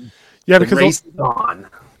 Nice. Yeah, The because race is on.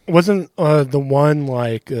 wasn't the one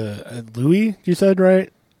like Louis, you said,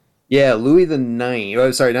 right? Yeah, Louis the Ninth.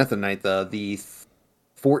 Oh, sorry, not the Ninth. The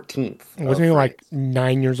 14th. Wasn't he like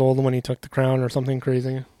 9 years old when he took the crown or something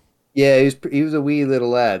crazy? Yeah, he was a wee little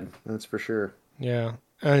lad. That's for sure. Yeah.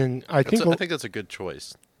 And I think, I think that's a good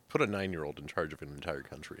choice. Put a 9-year-old in charge of an entire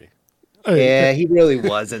country. Yeah, he really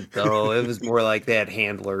wasn't though. It was more like they had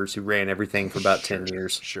handlers who ran everything for about 10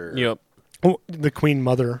 years. Sure. Yep. the queen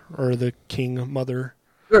mother or the king mother.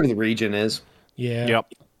 Whoever the region is. Yeah.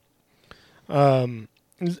 Yep.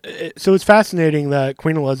 So it's fascinating that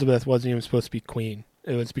Queen Elizabeth wasn't even supposed to be queen.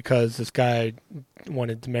 It was because this guy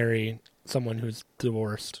wanted to marry someone who's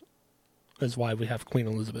divorced. That's why we have Queen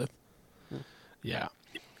Elizabeth. Yeah.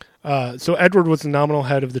 So Edward was the nominal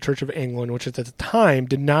head of the Church of England, which at the time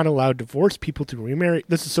did not allow divorced people to remarry.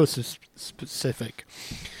 This is so specific.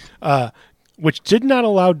 Which did not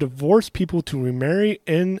allow divorced people to remarry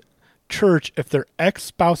in church if their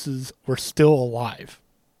ex-spouses were still alive.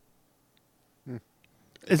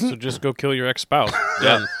 So just go kill your ex-spouse.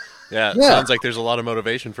 Done. Yeah, it Yeah. sounds like there's a lot of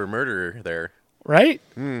motivation for murder there. Right?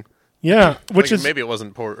 Yeah, which Like, is maybe it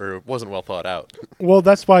wasn't it wasn't well thought out. well.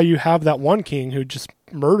 That's why you have that one king who just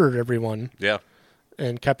murdered everyone Yeah.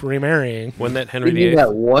 and kept remarrying. Wasn't that Henry We need VIII?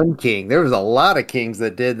 that one king. There was a lot of kings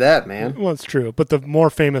that did that, man. Well, it's true, but the more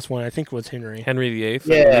famous one, I think, was Henry. Henry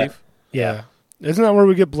VIII, I Yeah. believe. Yeah, isn't that where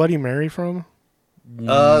we get Bloody Mary from?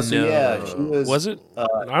 So yeah, she was. it?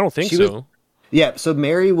 I don't think she so. was- Yeah, so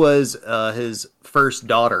Mary was his first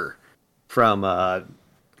daughter from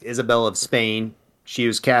Isabel of Spain. She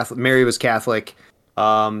was Catholic. Mary was Catholic.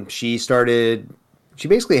 She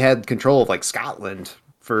basically had control of like Scotland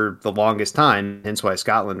for the longest time, hence why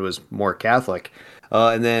Scotland was more Catholic.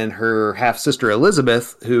 And then her half sister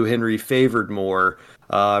Elizabeth, who Henry favored more,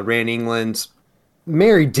 ran England.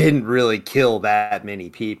 Mary didn't really kill that many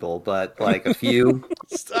people, but like a few.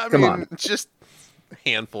 Come on. Just a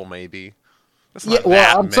handful maybe. That's Yeah, not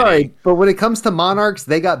that I'm many. sorry, but when it comes to monarchs,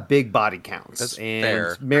 they got big body counts. That's and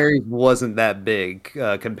fair. Mary wasn't that big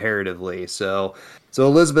comparatively. So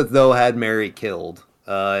Elizabeth though had Mary killed,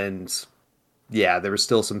 and yeah, there was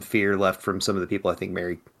still some fear left from some of the people I think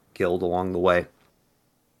Mary killed along the way.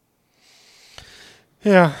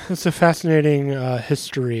 Yeah, it's a fascinating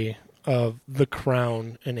history of the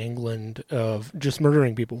crown in England of just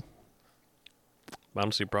murdering people. I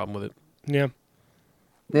don't see a problem with it. Yeah.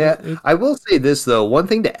 Yeah, I will say this though. One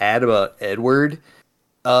thing to add about Edward,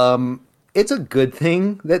 it's a good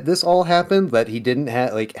thing that this all happened, that he didn't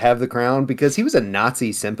have the crown, because he was a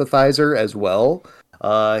Nazi sympathizer as well.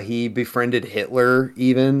 He befriended Hitler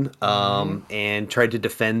even, and tried to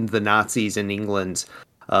defend the Nazis in England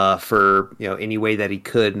for any way that he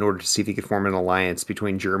could in order to see if he could form an alliance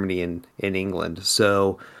between Germany and England.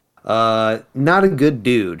 So, not a good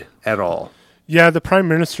dude at all. Yeah, the prime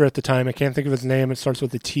minister at the time, I can't think of his name. It starts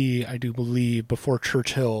with a T, I do believe, before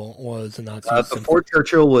Churchill was a Nazi. Before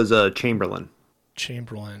Churchill was Chamberlain.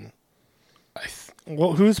 Chamberlain.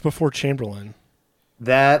 Well, who's before Chamberlain?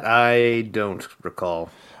 That I don't recall.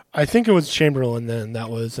 I think it was Chamberlain then that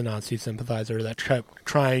was a Nazi sympathizer that kept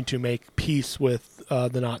trying to make peace with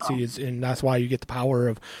the Nazis, and that's why you get the power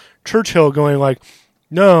of Churchill going like,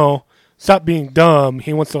 no, stop being dumb.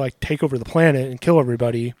 He wants to like take over the planet and kill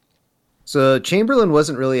everybody. So Chamberlain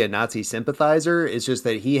wasn't really a Nazi sympathizer. It's just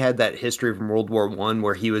that he had that history from World War I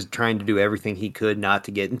where he was trying to do everything he could not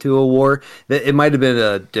to get into a war. It might have been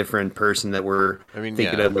a different person that we're thinking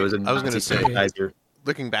of. It was a Nazi sympathizer.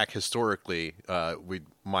 Looking back historically, we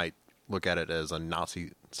might look at it as a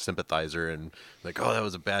Nazi sympathizer and like, oh, that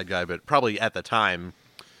was a bad guy. But probably at the time,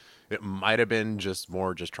 it might have been just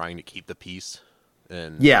trying to keep the peace.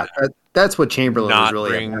 And yeah, that's what Chamberlain was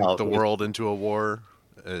really bring about. The world into a war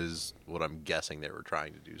is what I'm guessing they were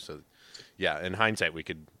trying to do. So, yeah, in hindsight, we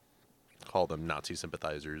could call them Nazi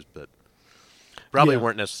sympathizers, but probably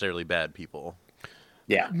weren't necessarily bad people.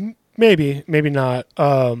 Yeah. Maybe not.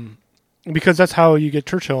 Because that's how you get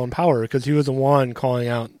Churchill in power, because he was the one calling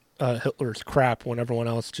out Hitler's crap when everyone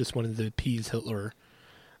else just wanted to appease Hitler.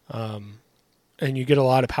 And you get a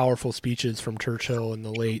lot of powerful speeches from Churchill in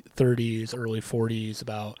the late 30s, early 40s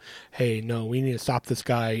about, hey, no, we need to stop this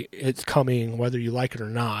guy. It's coming, whether you like it or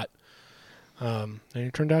not. And he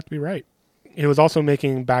turned out to be right. He was also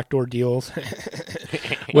making backdoor deals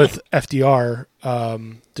with FDR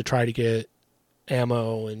to try to get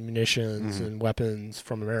ammo and munitions and weapons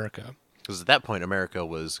from America. Because at that point, America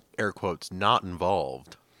was, air quotes, not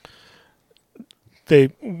involved.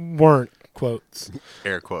 They weren't, quotes.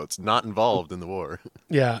 Air quotes, not involved in the war.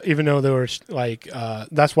 Yeah, even though they were like,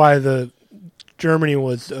 that's why Germany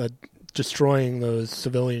was destroying those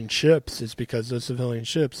civilian ships, is because those civilian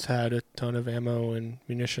ships had a ton of ammo and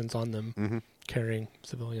munitions on them, carrying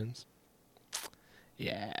civilians.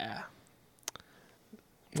 Yeah.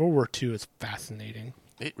 World War II is fascinating.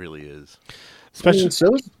 It really is. Especially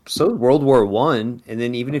so World War One, and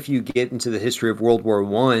then even if you get into the history of World War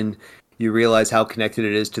One, you realize how connected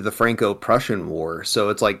it is to the Franco-Prussian War. So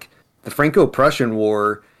it's like the Franco-Prussian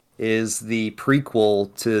War is the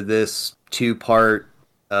prequel to this two-part,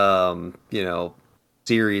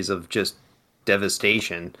 series of just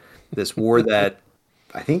devastation. This war that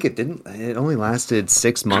I think it only lasted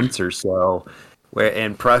 6 months or so,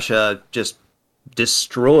 and Prussia just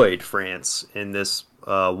destroyed France in this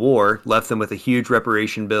war, left them with a huge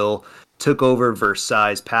reparation bill, took over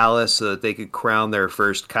Versailles Palace so that they could crown their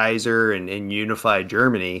first Kaiser and unify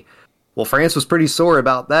Germany. Well, France was pretty sore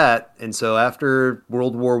about that, and so after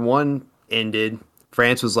World War I ended,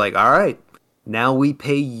 France was like, all right, now we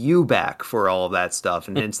pay you back for all of that stuff,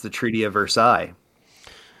 and hence the Treaty of Versailles.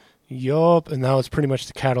 Yup, and that was pretty much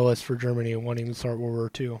the catalyst for Germany wanting to start World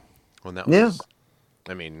War II. Well, and that was,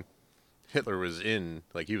 I mean, Hitler was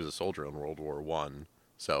he was a soldier in World War I,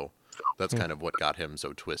 so that's kind of what got him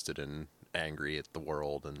so twisted and angry at the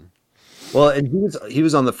world. And well, and he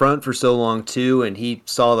was on the front for so long too, and he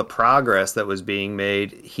saw the progress that was being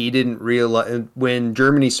made. He didn't realize when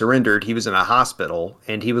Germany surrendered, he was in a hospital,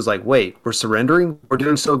 and he was like, "Wait, we're surrendering? We're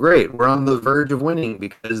doing so great. We're on the verge of winning,"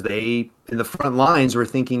 because they in the front lines were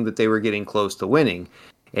thinking that they were getting close to winning.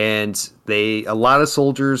 And a lot of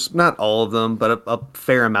soldiers, not all of them, but a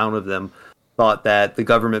fair amount of them, thought that the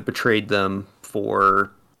government betrayed them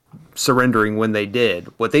for surrendering when they did.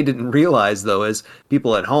 What they didn't realize, though, is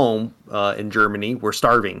people at home in Germany were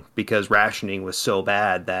starving because rationing was so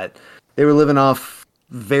bad that they were living off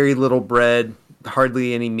very little bread,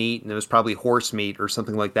 hardly any meat, and it was probably horse meat or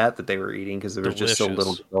something like that they were eating because there was just so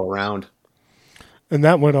little to go around. And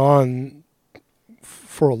that went on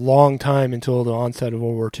for a long time until the onset of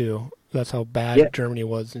World War II. That's how bad Germany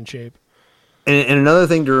was in shape. And another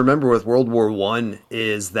thing to remember with World War I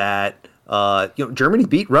is that Germany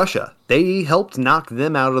beat Russia. They helped knock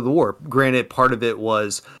them out of the war. Granted, part of it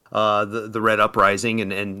was the Red Uprising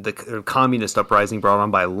and the communist uprising brought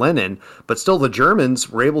on by Lenin, but still the Germans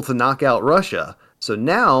were able to knock out Russia. So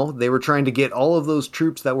now they were trying to get all of those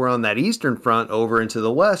troops that were on that Eastern Front over into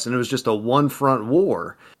the West, and it was just a one-front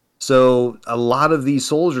war. So a lot of these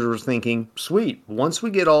soldiers were thinking, sweet, once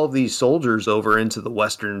we get all of these soldiers over into the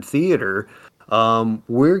Western theater,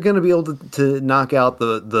 we're going to be able to knock out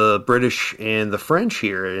the British and the French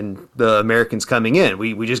here, and the Americans coming in.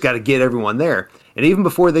 We just got to get everyone there. And even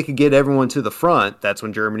before they could get everyone to the front, that's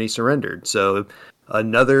when Germany surrendered. So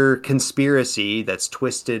another conspiracy that's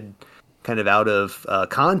twisted kind of out of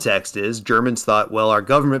context is Germans thought, well, our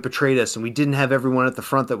government betrayed us and we didn't have everyone at the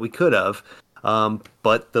front that we could have.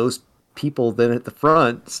 But those people then at the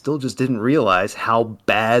front still just didn't realize how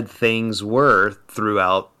bad things were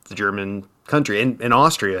throughout the German country. And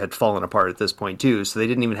Austria had fallen apart at this point too, so they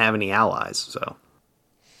didn't even have any allies. So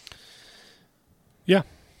yeah.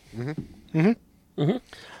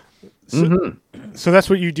 So that's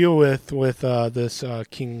what you deal with this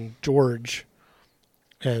King George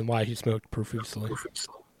and why he smoked profusely.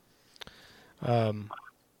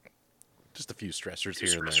 Just a few stressors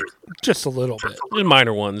here and there. Just a little bit. The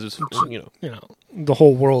minor ones, it's, The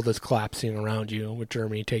whole world is collapsing around you with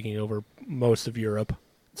Germany taking over most of Europe.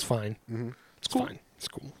 It's fine. It's cool. Fine. It's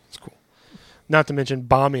cool. It's cool. Not to mention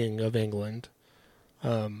bombing of England.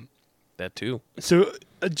 That too. So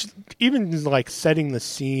even like setting the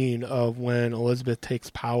scene of when Elizabeth takes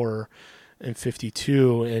power in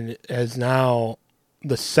 52 and is now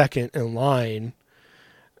the second in line,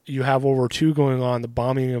 you have World War II going on, the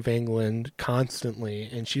bombing of England constantly,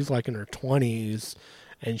 and she's like in her 20s,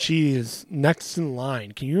 and she is next in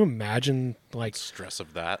line. Can you imagine like Stress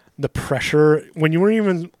of that. the pressure when you weren't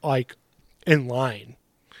even like in line?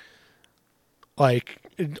 Like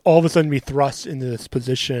all of a sudden be thrust into this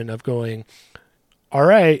position of going, all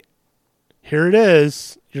right, here it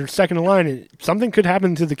is. You're second in line. And something could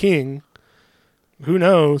happen to the king. Who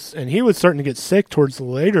knows? And he was starting to get sick towards the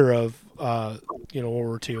later of, World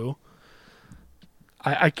War II.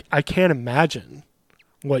 I can't imagine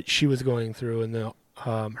what she was going through and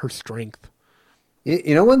her strength.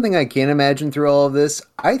 One thing I can't imagine through all of this,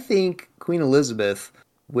 I think Queen Elizabeth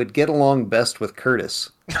would get along best with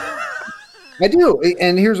Curtis. I do,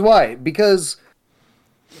 and here's why. Because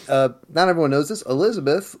not everyone knows this.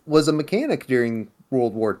 Elizabeth was a mechanic during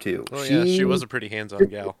World War II. Oh, yeah, she was a pretty hands-on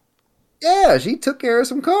gal. Yeah, she took care of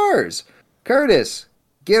some cars. Curtis,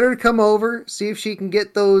 get her to come over, see if she can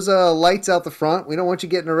get those lights out the front. We don't want you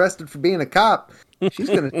getting arrested for being a cop. She's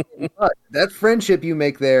going to save your butt. That friendship you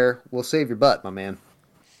make there will save your butt, my man.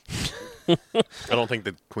 I don't think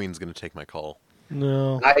the Queen's going to take my call.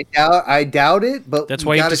 No. I doubt it, but That's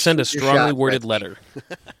why you have to send a strongly worded letter.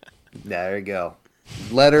 There you go.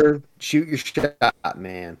 Letter, shoot your shot,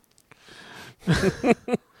 man.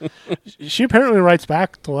 She apparently writes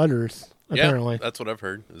back to letters. Apparently, Yeah, that's what I've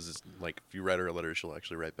heard. Is like if you write her a letter, she'll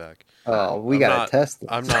actually write back. Oh, we got to test this.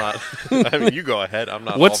 I'm not. I mean, you go ahead. I'm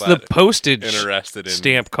not. What's all the that postage interested in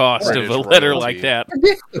stamp cost of British a letter royalty. like that?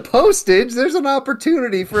 Forget the postage. There's an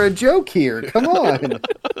opportunity for a joke here. Come on.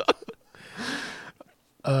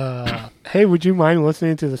 hey, would you mind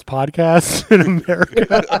listening to this podcast in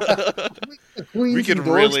America? We could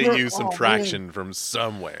really endorsement? use some Oh, traction from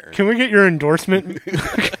somewhere. Can we get your endorsement?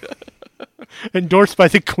 Endorsed by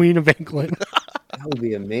the Queen of England. That would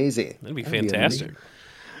be amazing. That'd be fantastic.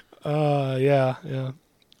 Yeah. In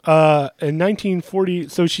 1940, in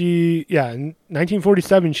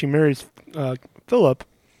 1947, she marries Philip,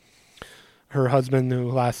 her husband,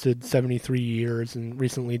 who lasted 73 years and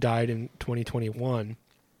recently died in 2021,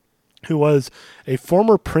 who was a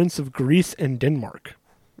former prince of Greece and Denmark.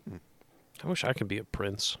 I wish I could be a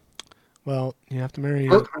prince. Well, you have to marry.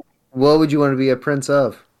 What would you want to be a prince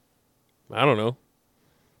of? I don't know.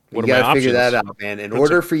 What You are my got to figure options? that out, man. In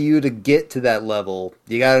order for you to get to that level,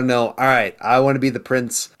 you got to know, all right, I want to be the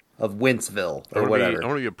prince of Wentzville or whatever. I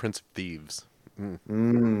want to be a prince of thieves.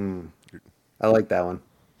 I like that one.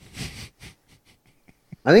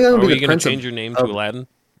 I think I'm Are going to you be the going to prince change your name to Aladdin?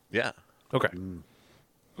 Yeah. Okay.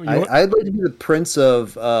 I'd like to be the prince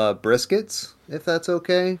of briskets, if that's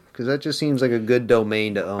okay, because that just seems like a good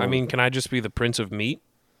domain to own. I mean, can I just be the prince of meat?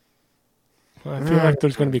 I feel like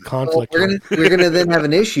there's going to be conflict. we're gonna then have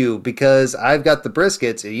an issue because I've got the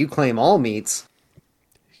briskets and you claim all meats.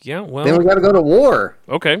 Yeah, Then we well, got to go to war.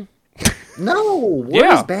 okay. No, war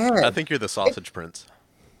Yeah. is bad. I think you're the sausage prince.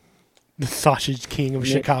 The sausage king of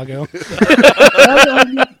Chicago.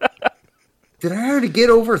 Did I already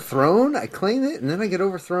get overthrown? I claim it and then I get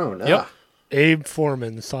overthrown. Yep. Ah. Abe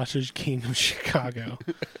Foreman, the sausage king of Chicago.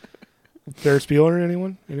 Ferris Bueller,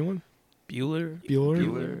 anyone? Bueller?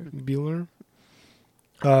 Bueller.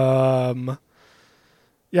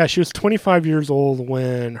 Yeah, she was 25 years old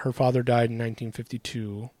when her father died in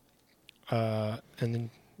 1952. And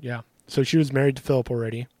then, yeah. So she was married to Philip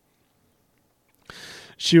already.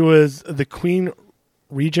 She was the Queen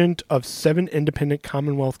regent of 7 independent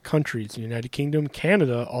Commonwealth countries: the United Kingdom,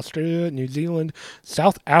 Canada, Australia, New Zealand,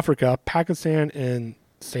 South Africa, Pakistan, and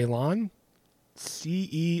Ceylon.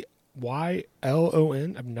 Ceylon.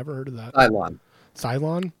 I've never heard of that. Cylon.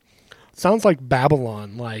 Ceylon. Sounds like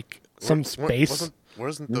Babylon, like some space.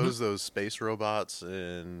 Wasn't those space robots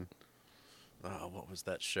in? Oh, what was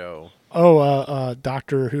that show? Oh,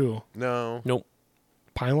 Doctor Who. No, Nope.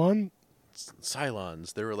 Pylon?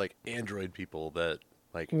 Cylons. They were like android people that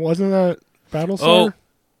like Wasn't that Battlestar? Oh.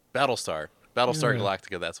 Battlestar Yeah.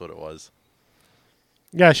 Galactica. That's what it was.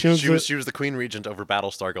 Yeah, she was. She was the Queen Regent over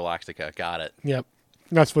Battlestar Galactica. Got it. Yep,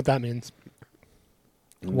 that's what that means.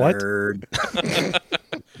 What? Nerd.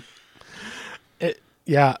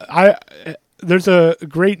 Yeah, there's a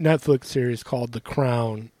great Netflix series called The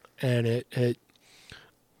Crown, and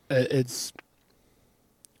it's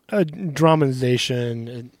a dramatization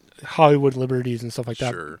and Hollywood liberties and stuff like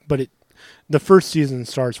that. Sure. But the first season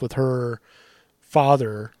starts with her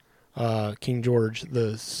father, King George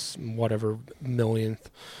the whatever millionth,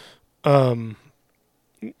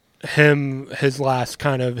 his last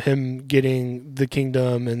kind of him getting the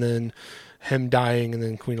kingdom, and then him dying, and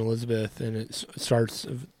then Queen Elizabeth, and it starts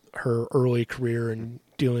her early career and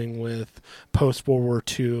dealing with post World War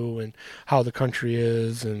II and how the country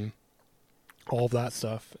is and all of that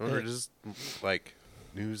stuff. Or just like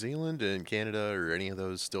New Zealand and Canada or any of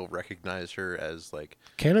those still recognize her as like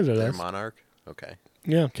Canada their does. monarch? Okay.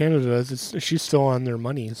 Yeah, Canada does. She's still on their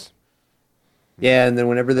monies. Yeah, and then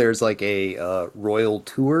whenever there's like a royal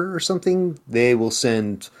tour or something, they will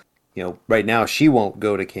send, right now she won't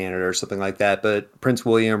go to Canada or something like that, but Prince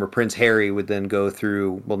William or Prince Harry would then go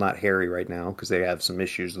through, well, not Harry right now because they have some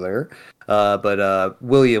issues there, but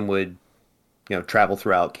William would, travel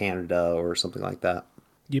throughout Canada or something like that.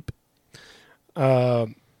 Yep.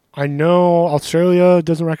 I know Australia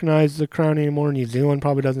doesn't recognize the crown anymore. New Zealand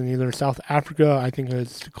probably doesn't either. South Africa, I think,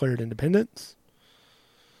 has declared independence.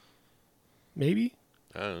 Maybe.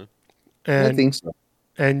 I don't know. And, I think so.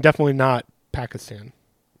 And definitely not Pakistan.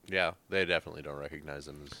 Yeah, they definitely don't recognize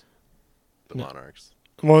them as the monarchs.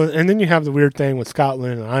 Well, and then you have the weird thing with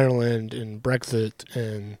Scotland and Ireland and Brexit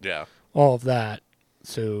and Yeah. all of that.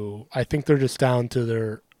 So I think they're just down to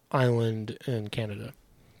their island in Canada.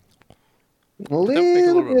 A would make a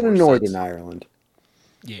little little bit bit of more Northern sense. Ireland.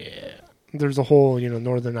 Yeah. There's a whole,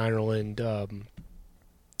 Northern Ireland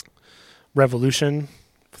revolution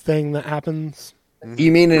thing that happens.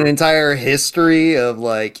 You mean an entire history of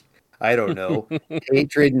I don't know,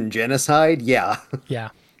 hatred and genocide? Yeah. Yeah.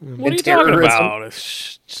 What are you terrorism. talking about?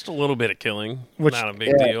 It's just a little bit of killing. Which- Not a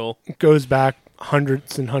big deal. It goes back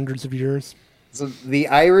hundreds and hundreds of years. So the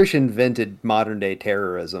Irish invented modern day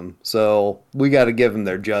terrorism, so we got to give them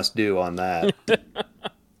their just due on that.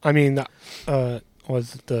 I mean,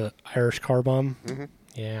 was it the Irish car bomb? Mm-hmm.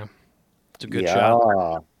 Yeah. It's a good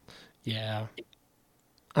shot. Yeah.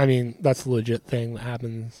 I mean, that's a legit thing that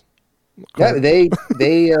happens. Yeah, the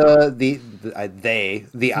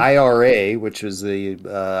IRA, which was the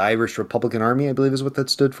Irish Republican Army, I believe is what that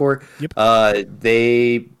stood for. Yep.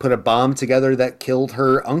 They put a bomb together that killed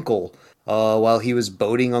her uncle while he was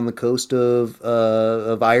boating on the coast of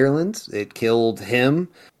Ireland. It killed him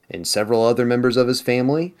and several other members of his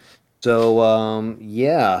family. So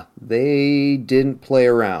yeah, they didn't play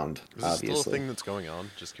around. Is this Obviously, still a thing that's going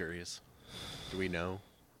on? Just curious. Do we know?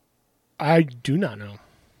 I do not know.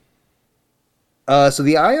 So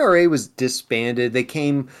the IRA was disbanded. They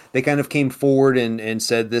kind of came forward and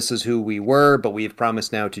said, this is who we were, but we have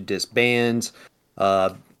promised now to disband.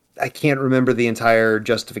 I can't remember the entire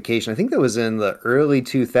justification. I think that was in the early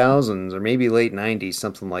 2000s or maybe late 90s,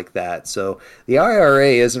 something like that. So the IRA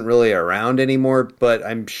isn't really around anymore, but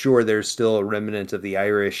I'm sure there's still a remnant of the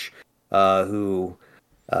Irish who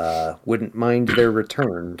wouldn't mind their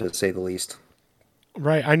return, to say the least.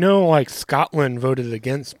 Right. I know, Scotland voted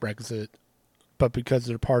against Brexit, but because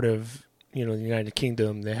they're part of, the United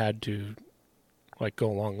Kingdom, they had to, go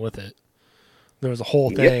along with it. There was a whole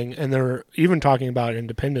thing, and they're even talking about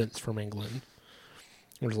independence from England.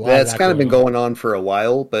 There's a lot That's of that kind of been on. going on for a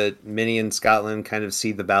while, but many in Scotland kind of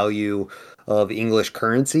see the value of English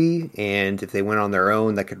currency, and if they went on their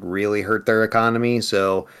own, that could really hurt their economy.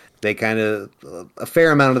 So they a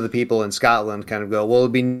fair amount of the people in Scotland kind of go, well,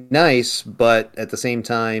 it'd be nice, but at the same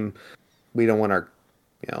time, we don't want our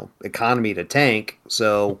economy to tank.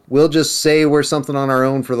 So we'll just say we're something on our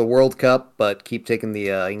own for the World Cup, but keep taking the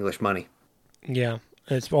English money. Yeah.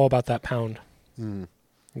 It's all about that pound. Hmm.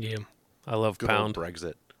 Yeah. I love Good pound. old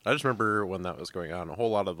Brexit. I just remember when that was going on, a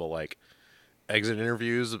whole lot of the exit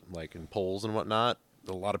interviews, in polls and whatnot,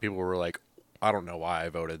 a lot of people were like, I don't know why I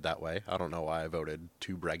voted that way. I don't know why I voted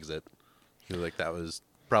to Brexit. He was like, that was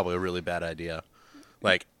probably a really bad idea.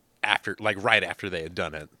 Like right after they had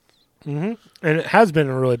done it. And it has been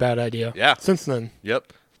a really bad idea. Yeah. Since then.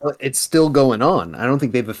 Yep. Well, it's still going on. I don't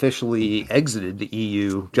think they've officially exited the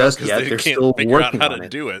EU just Because yet. they They're can't still figure out working how on to it.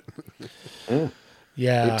 do it.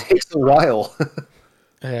 Yeah. It takes a while.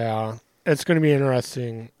 Yeah. It's going to be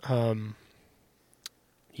interesting.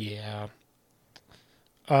 Yeah.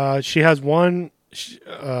 She has one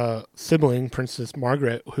sibling, Princess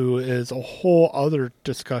Margaret, who is a whole other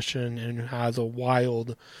discussion and has a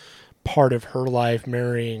wild part of her life,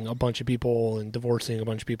 marrying a bunch of people and divorcing a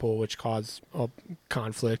bunch of people, which caused a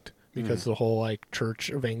conflict because the whole like Church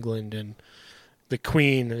of England, and the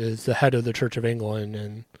Queen is the head of the Church of England,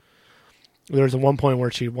 and there's one point where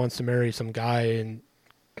she wants to marry some guy, and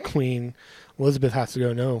Queen Elizabeth has to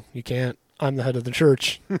go, no, you can't. I'm the head of the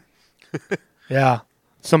church. Yeah.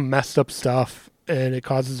 Some messed up stuff, and it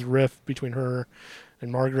causes a rift between her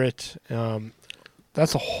and Margaret.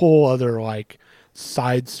 That's a whole other like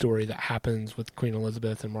side story that happens with Queen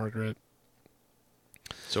Elizabeth and Margaret.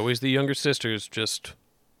 It's always the younger sisters just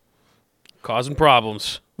causing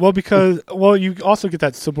problems. Well, because you also get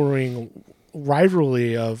that sibling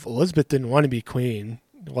rivalry of Elizabeth didn't want to be queen,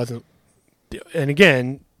 wasn't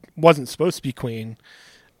supposed to be queen,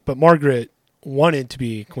 but Margaret wanted to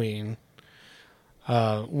be queen.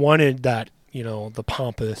 Wanted that, the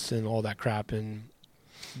pompous and all that crap, and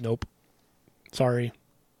nope. Sorry.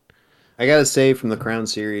 I gotta say, from the Crown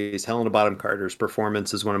series, Helena Bonham Carter's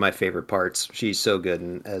performance is one of my favorite parts. She's so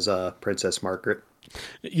good as Princess Margaret.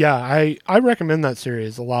 Yeah, I recommend that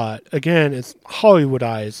series a lot. Again, it's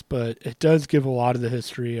Hollywoodized, but it does give a lot of the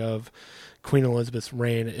history of Queen Elizabeth's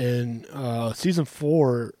reign. And season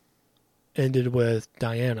 4 ended with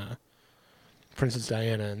Diana, Princess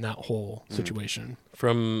Diana, and that whole situation.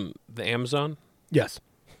 From the Amazon? Yes.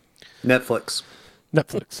 Netflix.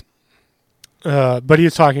 But he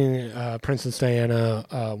was talking Princess Diana,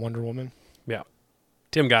 Wonder Woman. Yeah.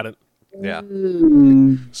 Tim got it. Yeah.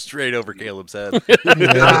 Straight over Caleb's head.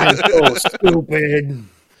 So stupid.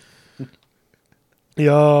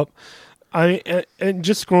 Yup. And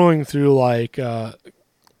just scrolling through like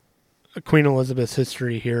Queen Elizabeth's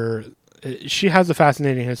history here, she has a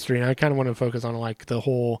fascinating history, and I kind of want to focus on like the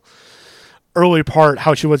whole early part,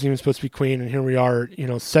 how she wasn't even supposed to be queen, and here we are,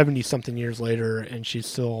 70 something years later, and she's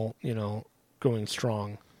still, going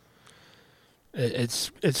strong.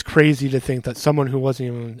 It's crazy to think that someone who wasn't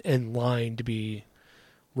even in line to be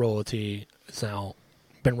royalty has now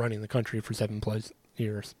been running the country for 7+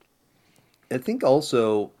 years. I think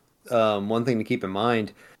also one thing to keep in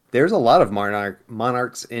mind, there's a lot of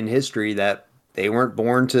monarchs in history that they weren't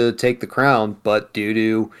born to take the crown, but due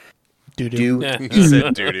to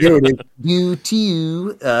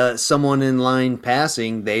someone in line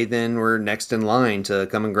passing, they then were next in line to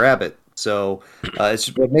come and grab it. So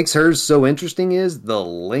what makes hers so interesting is the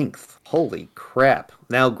length. Holy crap.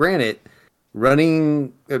 Now, granted,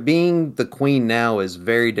 being the queen now is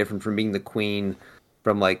very different from being the queen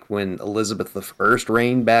from like when Elizabeth I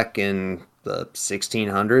reigned back in the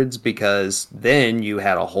 1600s, because then you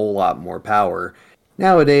had a whole lot more power.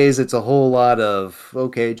 Nowadays, it's a whole lot of,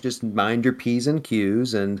 okay, just mind your P's and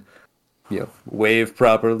Q's and, wave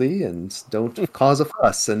properly and don't cause a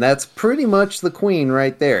fuss. And that's pretty much the queen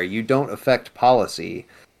right there. You don't affect policy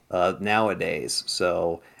nowadays.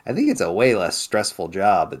 So I think it's a way less stressful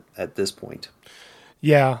job at this point.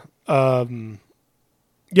 Yeah.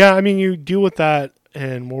 Yeah, I mean, you deal with that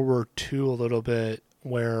in World War II a little bit,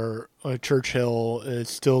 where Churchill is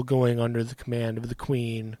still going under the command of the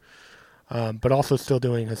Queen, but also still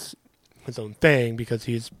doing his own thing because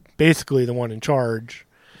he's basically the one in charge.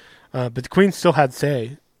 But the Queen still had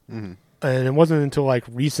say, and it wasn't until like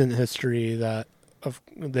recent history that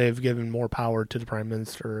they've given more power to the Prime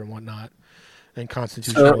Minister and whatnot, and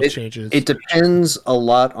constitutional changes. It depends a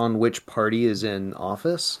lot on which party is in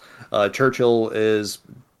office. Churchill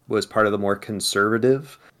was part of the more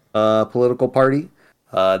conservative political party.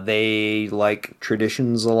 They like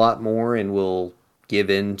traditions a lot more and will give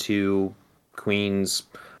in to Queen's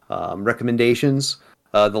recommendations.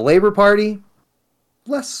 The Labour Party,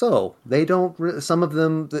 less so. They don't. Some of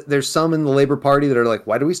them. There's some in the Labour Party that are like,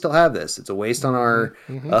 "Why do we still have this? It's a waste on our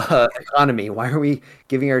economy. Why are we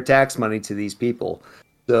giving our tax money to these people?"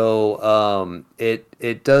 So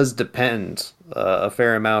it does depend a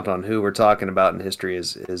fair amount on who we're talking about in history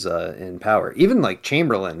is in power. Even like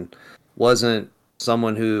Chamberlain wasn't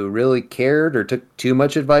someone who really cared or took too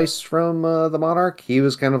much advice from the monarch. He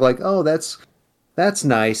was kind of like, "Oh, that's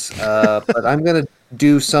nice, but I'm gonna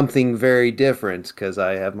do something very different because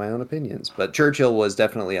I have my own opinions." But Churchill was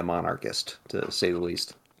definitely a monarchist, to say the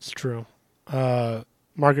least. It's true.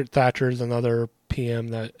 Margaret Thatcher is another PM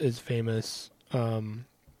that is famous.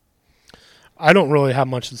 I don't really have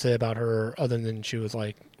much to say about her other than she was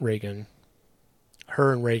like Reagan.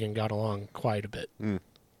 Her and Reagan got along quite a bit.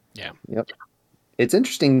 Yeah. Yep. It's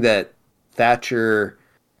interesting that Thatcher,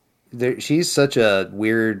 she's such a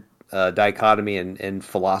weird dichotomy in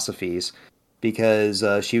philosophies, because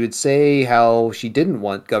she would say how she didn't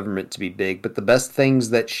want government to be big, but the best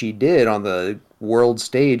things that she did on the world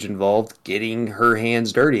stage involved getting her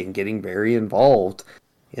hands dirty and getting very involved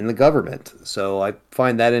in the government. So I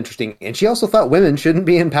find that interesting. And she also thought women shouldn't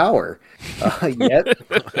be in power. Yet,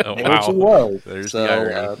 there she was. There's the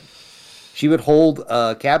irony. She would hold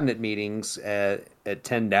cabinet meetings at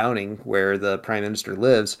 10 Downing, where the prime minister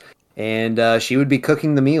lives, and she would be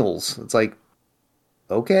cooking the meals. It's like,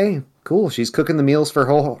 okay, cool. She's cooking the meals for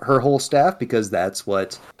her whole staff because that's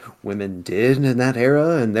what women did in that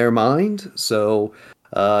era in their mind. So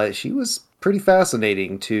she was pretty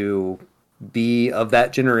fascinating to be of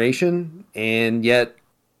that generation and yet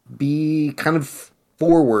be kind of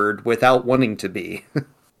forward without wanting to be.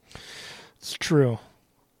 It's true.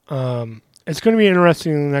 It's going to be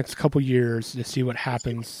interesting in the next couple years to see what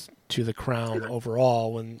happens to the crown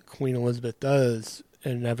overall when Queen Elizabeth does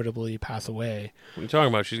inevitably pass away. What are you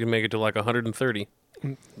talking about? She's going to make it to like 130.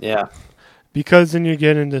 Yeah. Because then you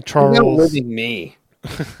get into Charles. You're living me.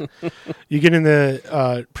 You get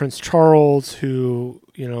into Prince Charles, who,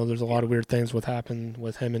 there's a lot of weird things what happened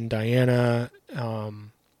with him and Diana,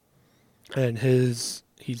 and he's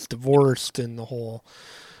divorced and the whole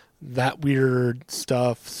that weird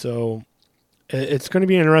stuff. So it's going to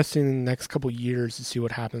be interesting in the next couple of years to see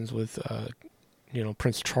what happens with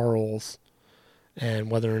Prince Charles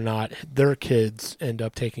and whether or not their kids end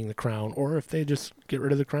up taking the crown or if they just get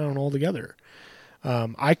rid of the crown altogether.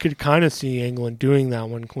 I could kind of see England doing that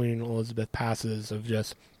when Queen Elizabeth passes, of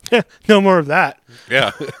just, no more of that.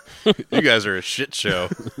 Yeah. You guys are a shit show.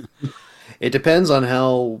 It depends on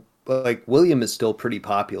how, William is still pretty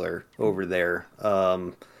popular over there.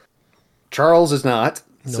 Charles is not,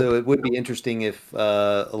 so it would be interesting if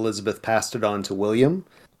Elizabeth passed it on to William.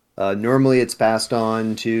 Normally it's passed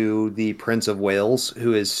on to the Prince of Wales,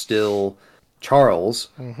 who is still Charles.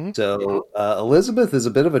 Mm-hmm. So Elizabeth is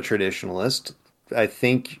a bit of a traditionalist. I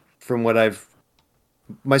think from what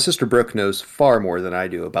my sister Brooke knows far more than I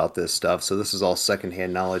do about this stuff, so this is all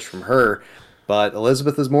secondhand knowledge from her. But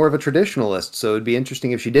Elizabeth is more of a traditionalist, so it'd be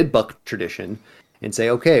interesting if she did buck tradition and say,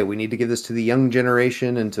 okay, we need to give this to the young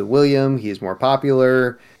generation and to William. He's more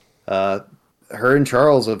popular. Her and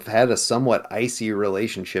Charles have had a somewhat icy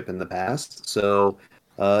relationship in the past, so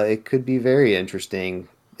it could be very interesting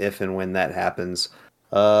if and when that happens.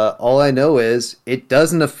 All I know is it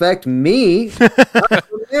doesn't affect me. I'm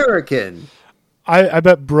American. I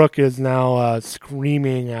bet Brooke is now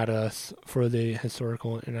screaming at us for the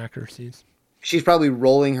historical inaccuracies. She's probably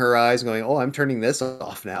rolling her eyes going, oh, I'm turning this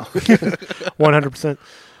off now. 100%.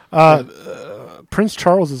 Prince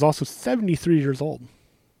Charles is also 73 years old.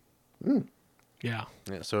 Mm. Yeah.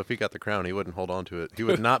 So if he got the crown, he wouldn't hold on to it. He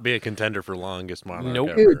would not be a contender for longest monarch Nope.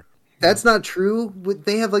 ever. Dude, that's not true.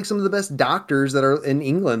 They have some of the best doctors that are in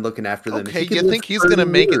England looking after them. Okay, you think he's going to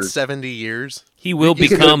make it 70 years? He will He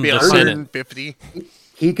could become be the Senate. 150?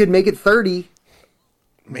 He could make it 30.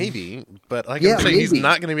 Maybe, but I'm Yeah, saying he's maybe.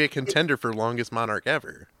 not going to be a contender for longest monarch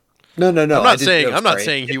ever. No. I'm not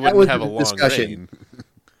saying he wouldn't have a long discussion.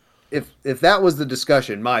 reign. If that was the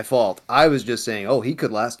discussion, my fault. I was just saying, oh, he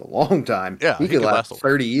could last a long time. Yeah, he could last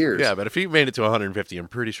 30 years. Yeah, but if he made it to 150, I'm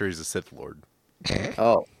pretty sure he's a Sith Lord.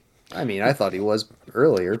 Oh, I mean, I thought he was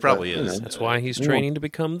earlier. He probably but, is. That's why he's training to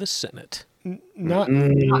become the Senate. Not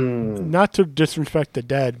to disrespect the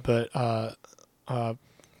dead, but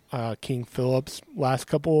King Philip's last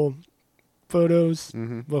couple photos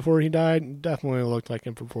before he died definitely looked like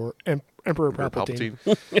Emperor Palpatine.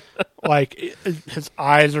 Like his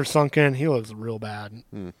eyes are sunken. He looks real bad.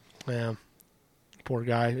 Yeah, poor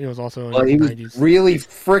guy. He was also in he his was 90s. really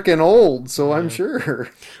freaking old, so I'm sure.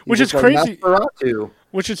 Which He is looked like crazy. Nosferatu.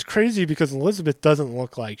 Which is crazy because Elizabeth doesn't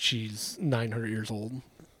look like she's 900 years old.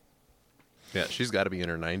 Yeah, she's got to be in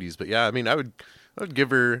her 90s. But yeah, I mean, I would give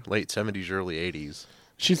her late 70s, early 80s.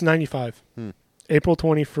 She's 95. April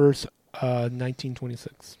 21st,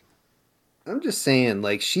 1926. I'm just saying,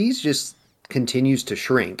 she's just continues to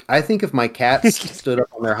shrink. I think if my cats stood up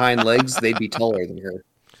on their hind legs, they'd be taller than her.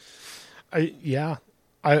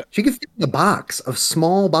 She could fit in a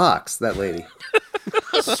small box, that lady.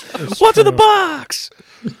 What's in the box?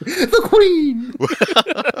 The queen!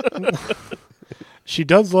 She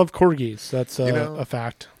does love corgis. That's a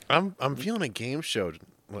fact. I'm feeling a game show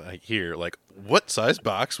like here, like, what size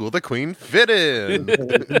box will the Queen fit in?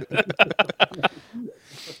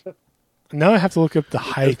 Now I have to look up the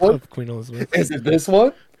height one? of Queen Elizabeth. Is it this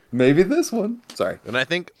one? Maybe this one. Sorry. And I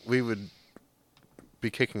think we would be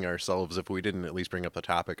kicking ourselves if we didn't at least bring up the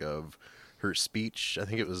topic of her speech. I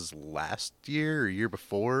think it was last year or year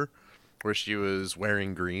before, where she was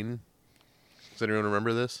wearing green. Does anyone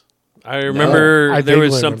remember this? I remember I there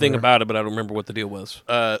was vaguely something remember. about it, but I don't remember what the deal was.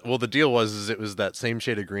 Well, the deal was it was that same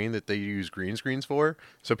shade of green that they use green screens for.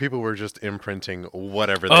 So people were just imprinting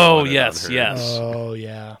whatever they Oh, wanted yes, on her. yes. Oh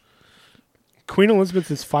yeah. Queen Elizabeth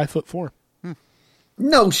is 5'4".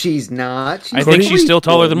 No, she's not. She's I think she's still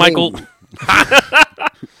taller than Michael.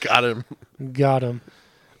 Got him. Got him.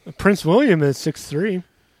 Prince William is 6'3".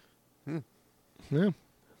 Yeah.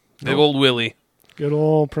 Big old Willie. Good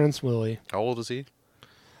old Prince Willie. How old is he?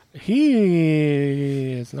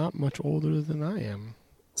 He is not much older than I am.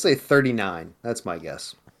 Say 39. That's my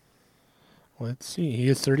guess. Let's see. He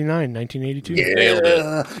is 39, 1982. Nailed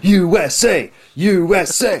it. USA!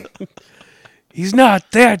 USA! He's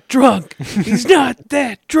not that drunk. He's not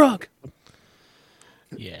that drunk.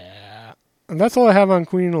 Yeah. And that's all I have on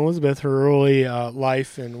Queen Elizabeth, her early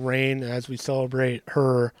life and reign as we celebrate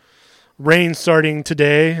her reign starting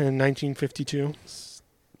today in 1952. Her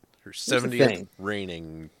the 70th thing.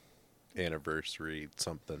 reigning anniversary,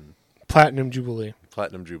 something. Platinum Jubilee.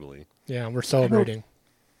 Platinum Jubilee. Yeah, we're celebrating.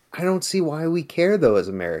 I don't see why we care, though, as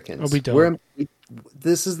Americans. Oh, we don't.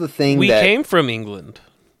 This is the thing We that... came from England.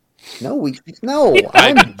 No,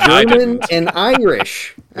 I'm I German didn't. and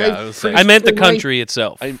Irish. Yeah, I was saying- I meant the Like, country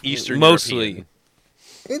itself. I'm Eastern Mostly. European.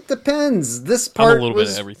 It depends. This I'm a part little bit of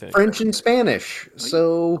was everything. French and Spanish,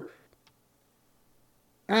 so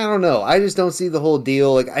I don't know. I just don't see the whole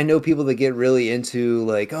deal. Like, I know people that get really into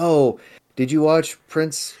like, oh, did you watch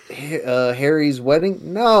Prince Harry's wedding?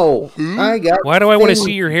 No, I got. Why do I want to things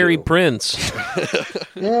see your to hairy do. prince?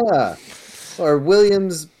 Yeah, or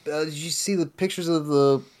Williams. Did you see the pictures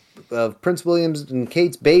of Prince Williams and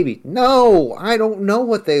Kate's baby? No, I don't know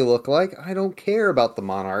what they look like. I don't care about the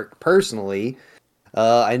monarch personally.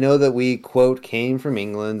 I know that we, quote, came from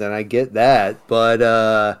England, and I get that,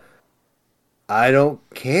 but I don't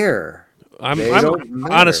care. They don't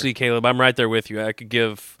matter. Honestly, Caleb, I'm right there with you. I could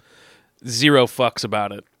give 0 fucks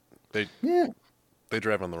about it. Yeah. They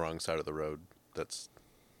drive on the wrong side of the road. That's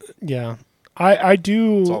Yeah. I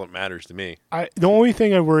do. all that matters to me. The only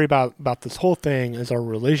thing I worry about this whole thing is our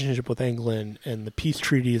relationship with England and the peace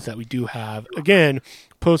treaties that we do have. Again,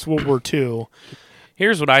 post World War II.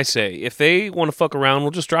 Here's what I say. If they want to fuck around,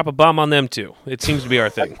 we'll just drop a bomb on them, too. It seems to be our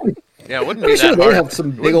thing. Yeah, it wouldn't I'm be sure that they hard. have some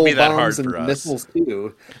It big wouldn't be old that hard bombs and for us. missiles,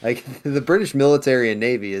 too. Like, the British military and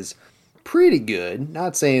navy is pretty good.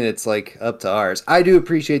 Not saying it's, like, up to ours. I do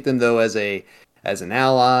appreciate them, though, as an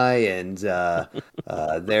ally, and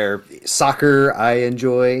their soccer I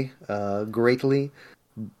enjoy greatly.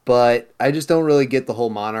 But I just don't really get the whole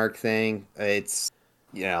monarch thing. It's,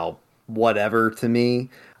 whatever to me.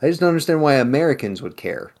 I just don't understand why Americans would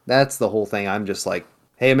care. That's the whole thing. I'm just like,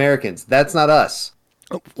 hey, Americans, that's not us.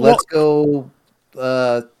 Let's go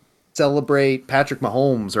celebrate Patrick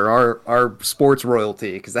Mahomes or our sports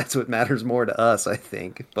royalty, because that's what matters more to us, I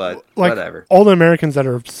think. But Like, whatever. all the Americans that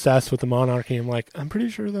are obsessed with the monarchy, I'm like, I'm pretty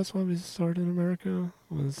sure that's why we started America,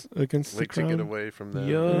 was against Like the to crown. get away from them.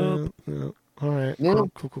 Yup. Yeah. All right. Yeah.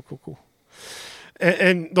 Cool.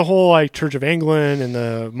 And the whole like Church of England and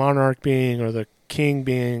the monarch being, or the king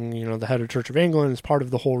being, the head of Church of England is part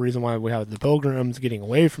of the whole reason why we have the pilgrims getting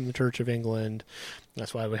away from the Church of England.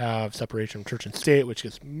 That's why we have separation of church and state, which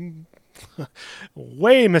gets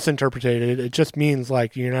way misinterpreted. It just means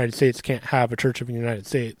like the United States can't have a Church of the United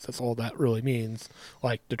States. That's all that really means.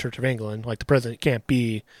 Like the Church of England, like the president can't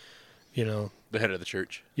be, The head of the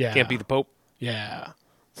church. yeah, Can't be the Pope. yeah.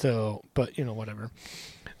 So, but whatever.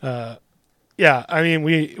 Yeah, I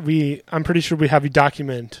mean, I'm pretty sure we have a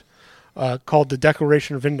document called the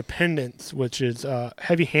Declaration of Independence, which is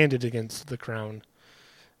heavy-handed against the crown,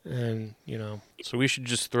 and So we should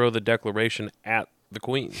just throw the Declaration at the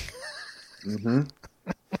Queen.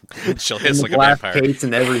 She'll hiss like a Glass vampire. case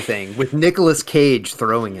and everything, with Nicolas Cage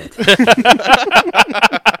throwing it.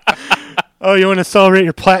 oh, you want to celebrate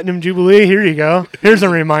your platinum jubilee? Here you go. Here's a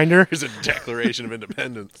reminder. Here's a Declaration of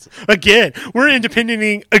Independence. Again, we're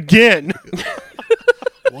independenting again.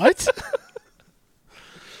 What?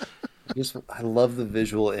 I love the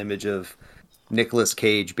visual image of Nicolas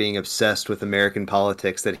Cage being obsessed with American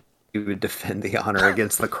politics, that he would defend the honor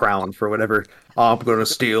against the crown for whatever. Oh, I'm going to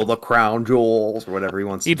steal the crown jewels, or whatever he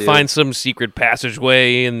wants He'd to do. find some secret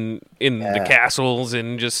passageway in the Yeah. castles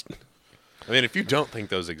and just... I mean, if you don't think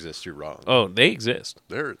those exist, you're wrong. Oh, they exist.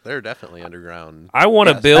 They're definitely underground. I want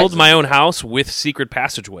to Yes, build I- my own house with secret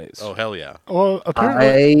passageways. Oh hell yeah! Well,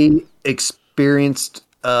 apparently, I experienced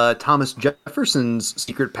Thomas Jefferson's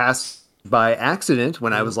secret pass by accident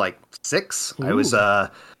when I was like 6. I was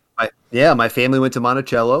my family went to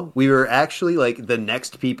Monticello. We were actually like the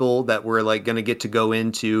next people that were like going to get to go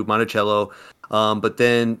into Monticello. But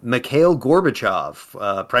then Mikhail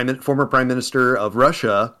Gorbachev, former prime minister of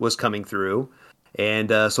Russia, was coming through. And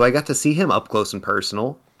so I got to see him up close and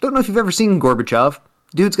personal. Don't know if you've ever seen Gorbachev.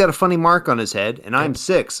 Dude's got a funny mark on his head, and I'm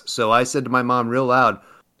 6. So I said to my mom real loud,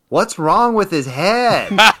 "What's wrong with his head?"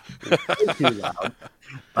 Too loud.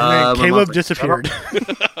 and then my Caleb mom's like, disappeared.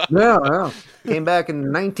 Yeah. Came back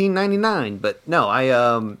in 1999, but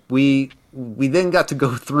no, we then got to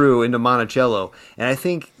go through into Monticello, and I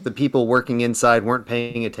think the people working inside weren't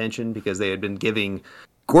paying attention because they had been giving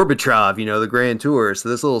Gorbachev, the grand tour. So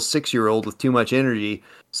this little 6-year-old with too much energy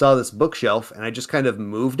saw this bookshelf, and I just kind of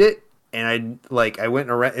moved it, and I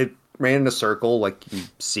went around. It ran in a circle like you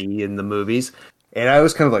see in the movies, and I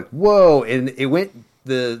was kind of like, whoa! And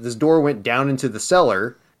this door went down into the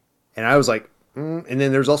cellar, and I was like. And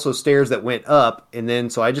then there's also stairs that went up, and then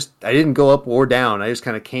so I didn't go up or down. I just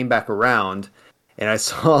kind of came back around, and I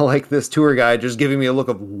saw like this tour guide just giving me a look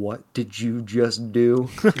of, "What did you just do?"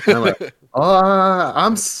 And I'm like,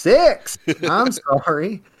 I'm 6. I'm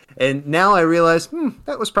sorry." And now I realize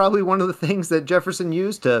that was probably one of the things that Jefferson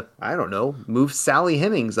used to, I don't know, move Sally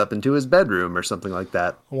Hemings up into his bedroom or something like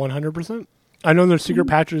that. 100%. I know there's secret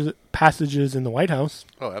passages in the White House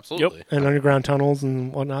Oh, absolutely. and underground tunnels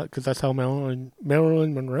and whatnot, because that's how Marilyn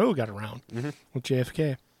Monroe got around with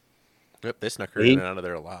JFK. Yep, they snuck her in and out of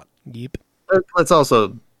there a lot. Yep. Let's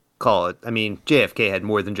also call it. I mean, JFK had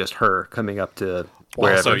more than just her coming up to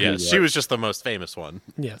wherever. So he yes, was. she was just the most famous one.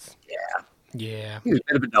 Yes. Yeah. He was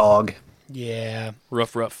a bit of a dog. Yeah.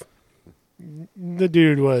 Rough. The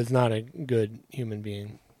dude was not a good human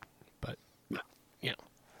being, but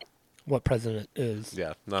what president is.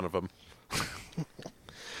 Yeah, none of them.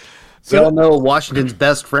 We all know Washington's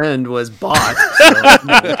best friend was bought.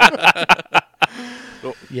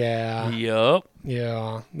 So. Yeah. Yup.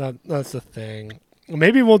 Yeah. That's the thing.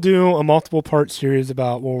 Maybe we'll do a multiple part series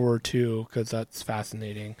about World War II because that's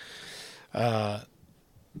fascinating.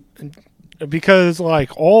 Because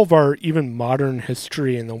like all of our even modern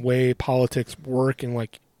history and the way politics work in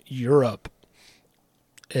like Europe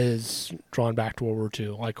is drawn back to World War II.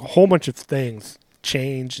 Like a whole bunch of things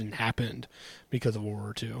changed and happened because of World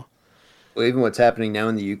War II. Well, even what's happening now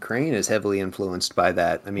in the Ukraine is heavily influenced by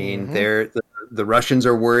that. I mean, the Russians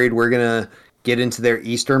are worried we're going to get into their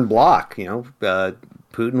eastern bloc.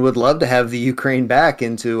 Putin would love to have the Ukraine back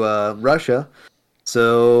into Russia.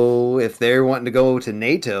 So if they're wanting to go to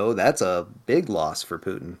NATO, that's a big loss for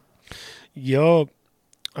Putin. Yup.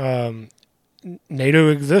 NATO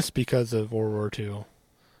exists because of World War II.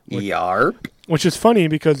 Yarp. Which is funny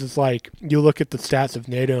because it's like you look at the stats of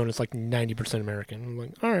NATO and it's like 90% American. I'm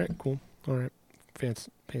like, all right, cool. All right.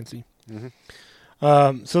 Fancy.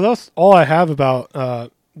 So that's all I have about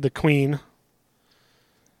the Queen.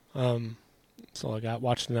 That's all I got.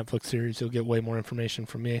 Watch the Netflix series. You'll get way more information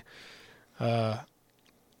from me.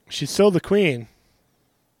 She's still the Queen.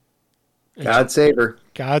 And God save her.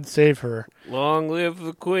 God save her. Long live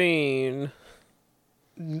the Queen.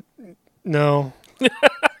 No.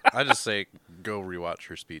 I just say go rewatch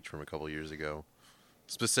her speech from a couple years ago.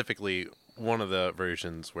 Specifically, one of the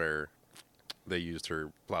versions where they used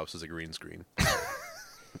her blouse as a green screen.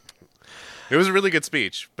 It was a really good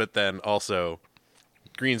speech, but then also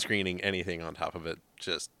green screening anything on top of it,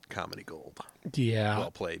 just comedy gold. Yeah.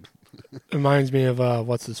 Well played. Reminds me of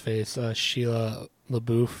what's his face? Sheila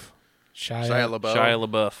LaBeouf. Shia LaBeouf. Shia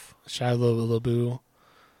LaBeouf. Shia LaBeouf.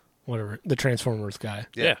 Whatever. The Transformers guy.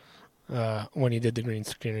 Yeah. When he did the green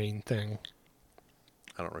screen thing.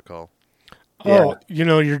 I don't recall. Oh,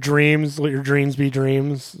 your dreams, let your dreams be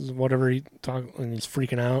dreams, whatever he talked, and he's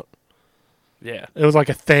freaking out. Yeah. It was like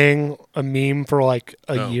a thing, a meme for like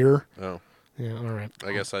a Oh. year. Oh, Yeah, all right.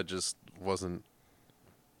 I guess I just wasn't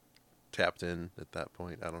tapped in at that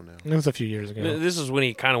point. I don't know. It was a few years ago. This is when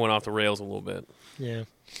he kind of went off the rails a little bit. Yeah.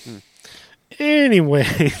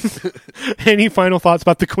 Anyways, any final thoughts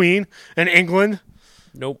about the Queen and England?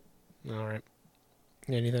 Nope. All right.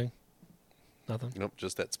 Anything? Nothing? Nope,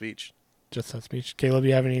 just that speech. Just that speech. Caleb,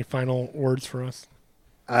 you have any final words for us?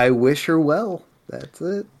 I wish her well. That's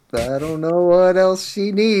it. I don't know what else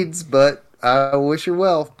she needs, but I wish her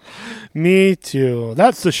well. Me too.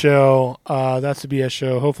 That's the show. That's the BS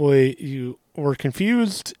show. Hopefully you were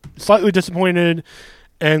confused, slightly disappointed,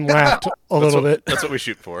 and laughed a little bit. That's what we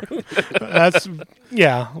shoot for. That's,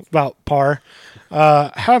 about par.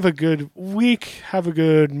 Have a good week. Have a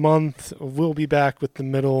good month. We'll be back with the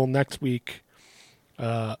middle next week.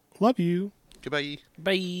 Love you. Goodbye.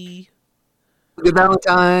 Bye. Good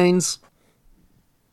Valentine's.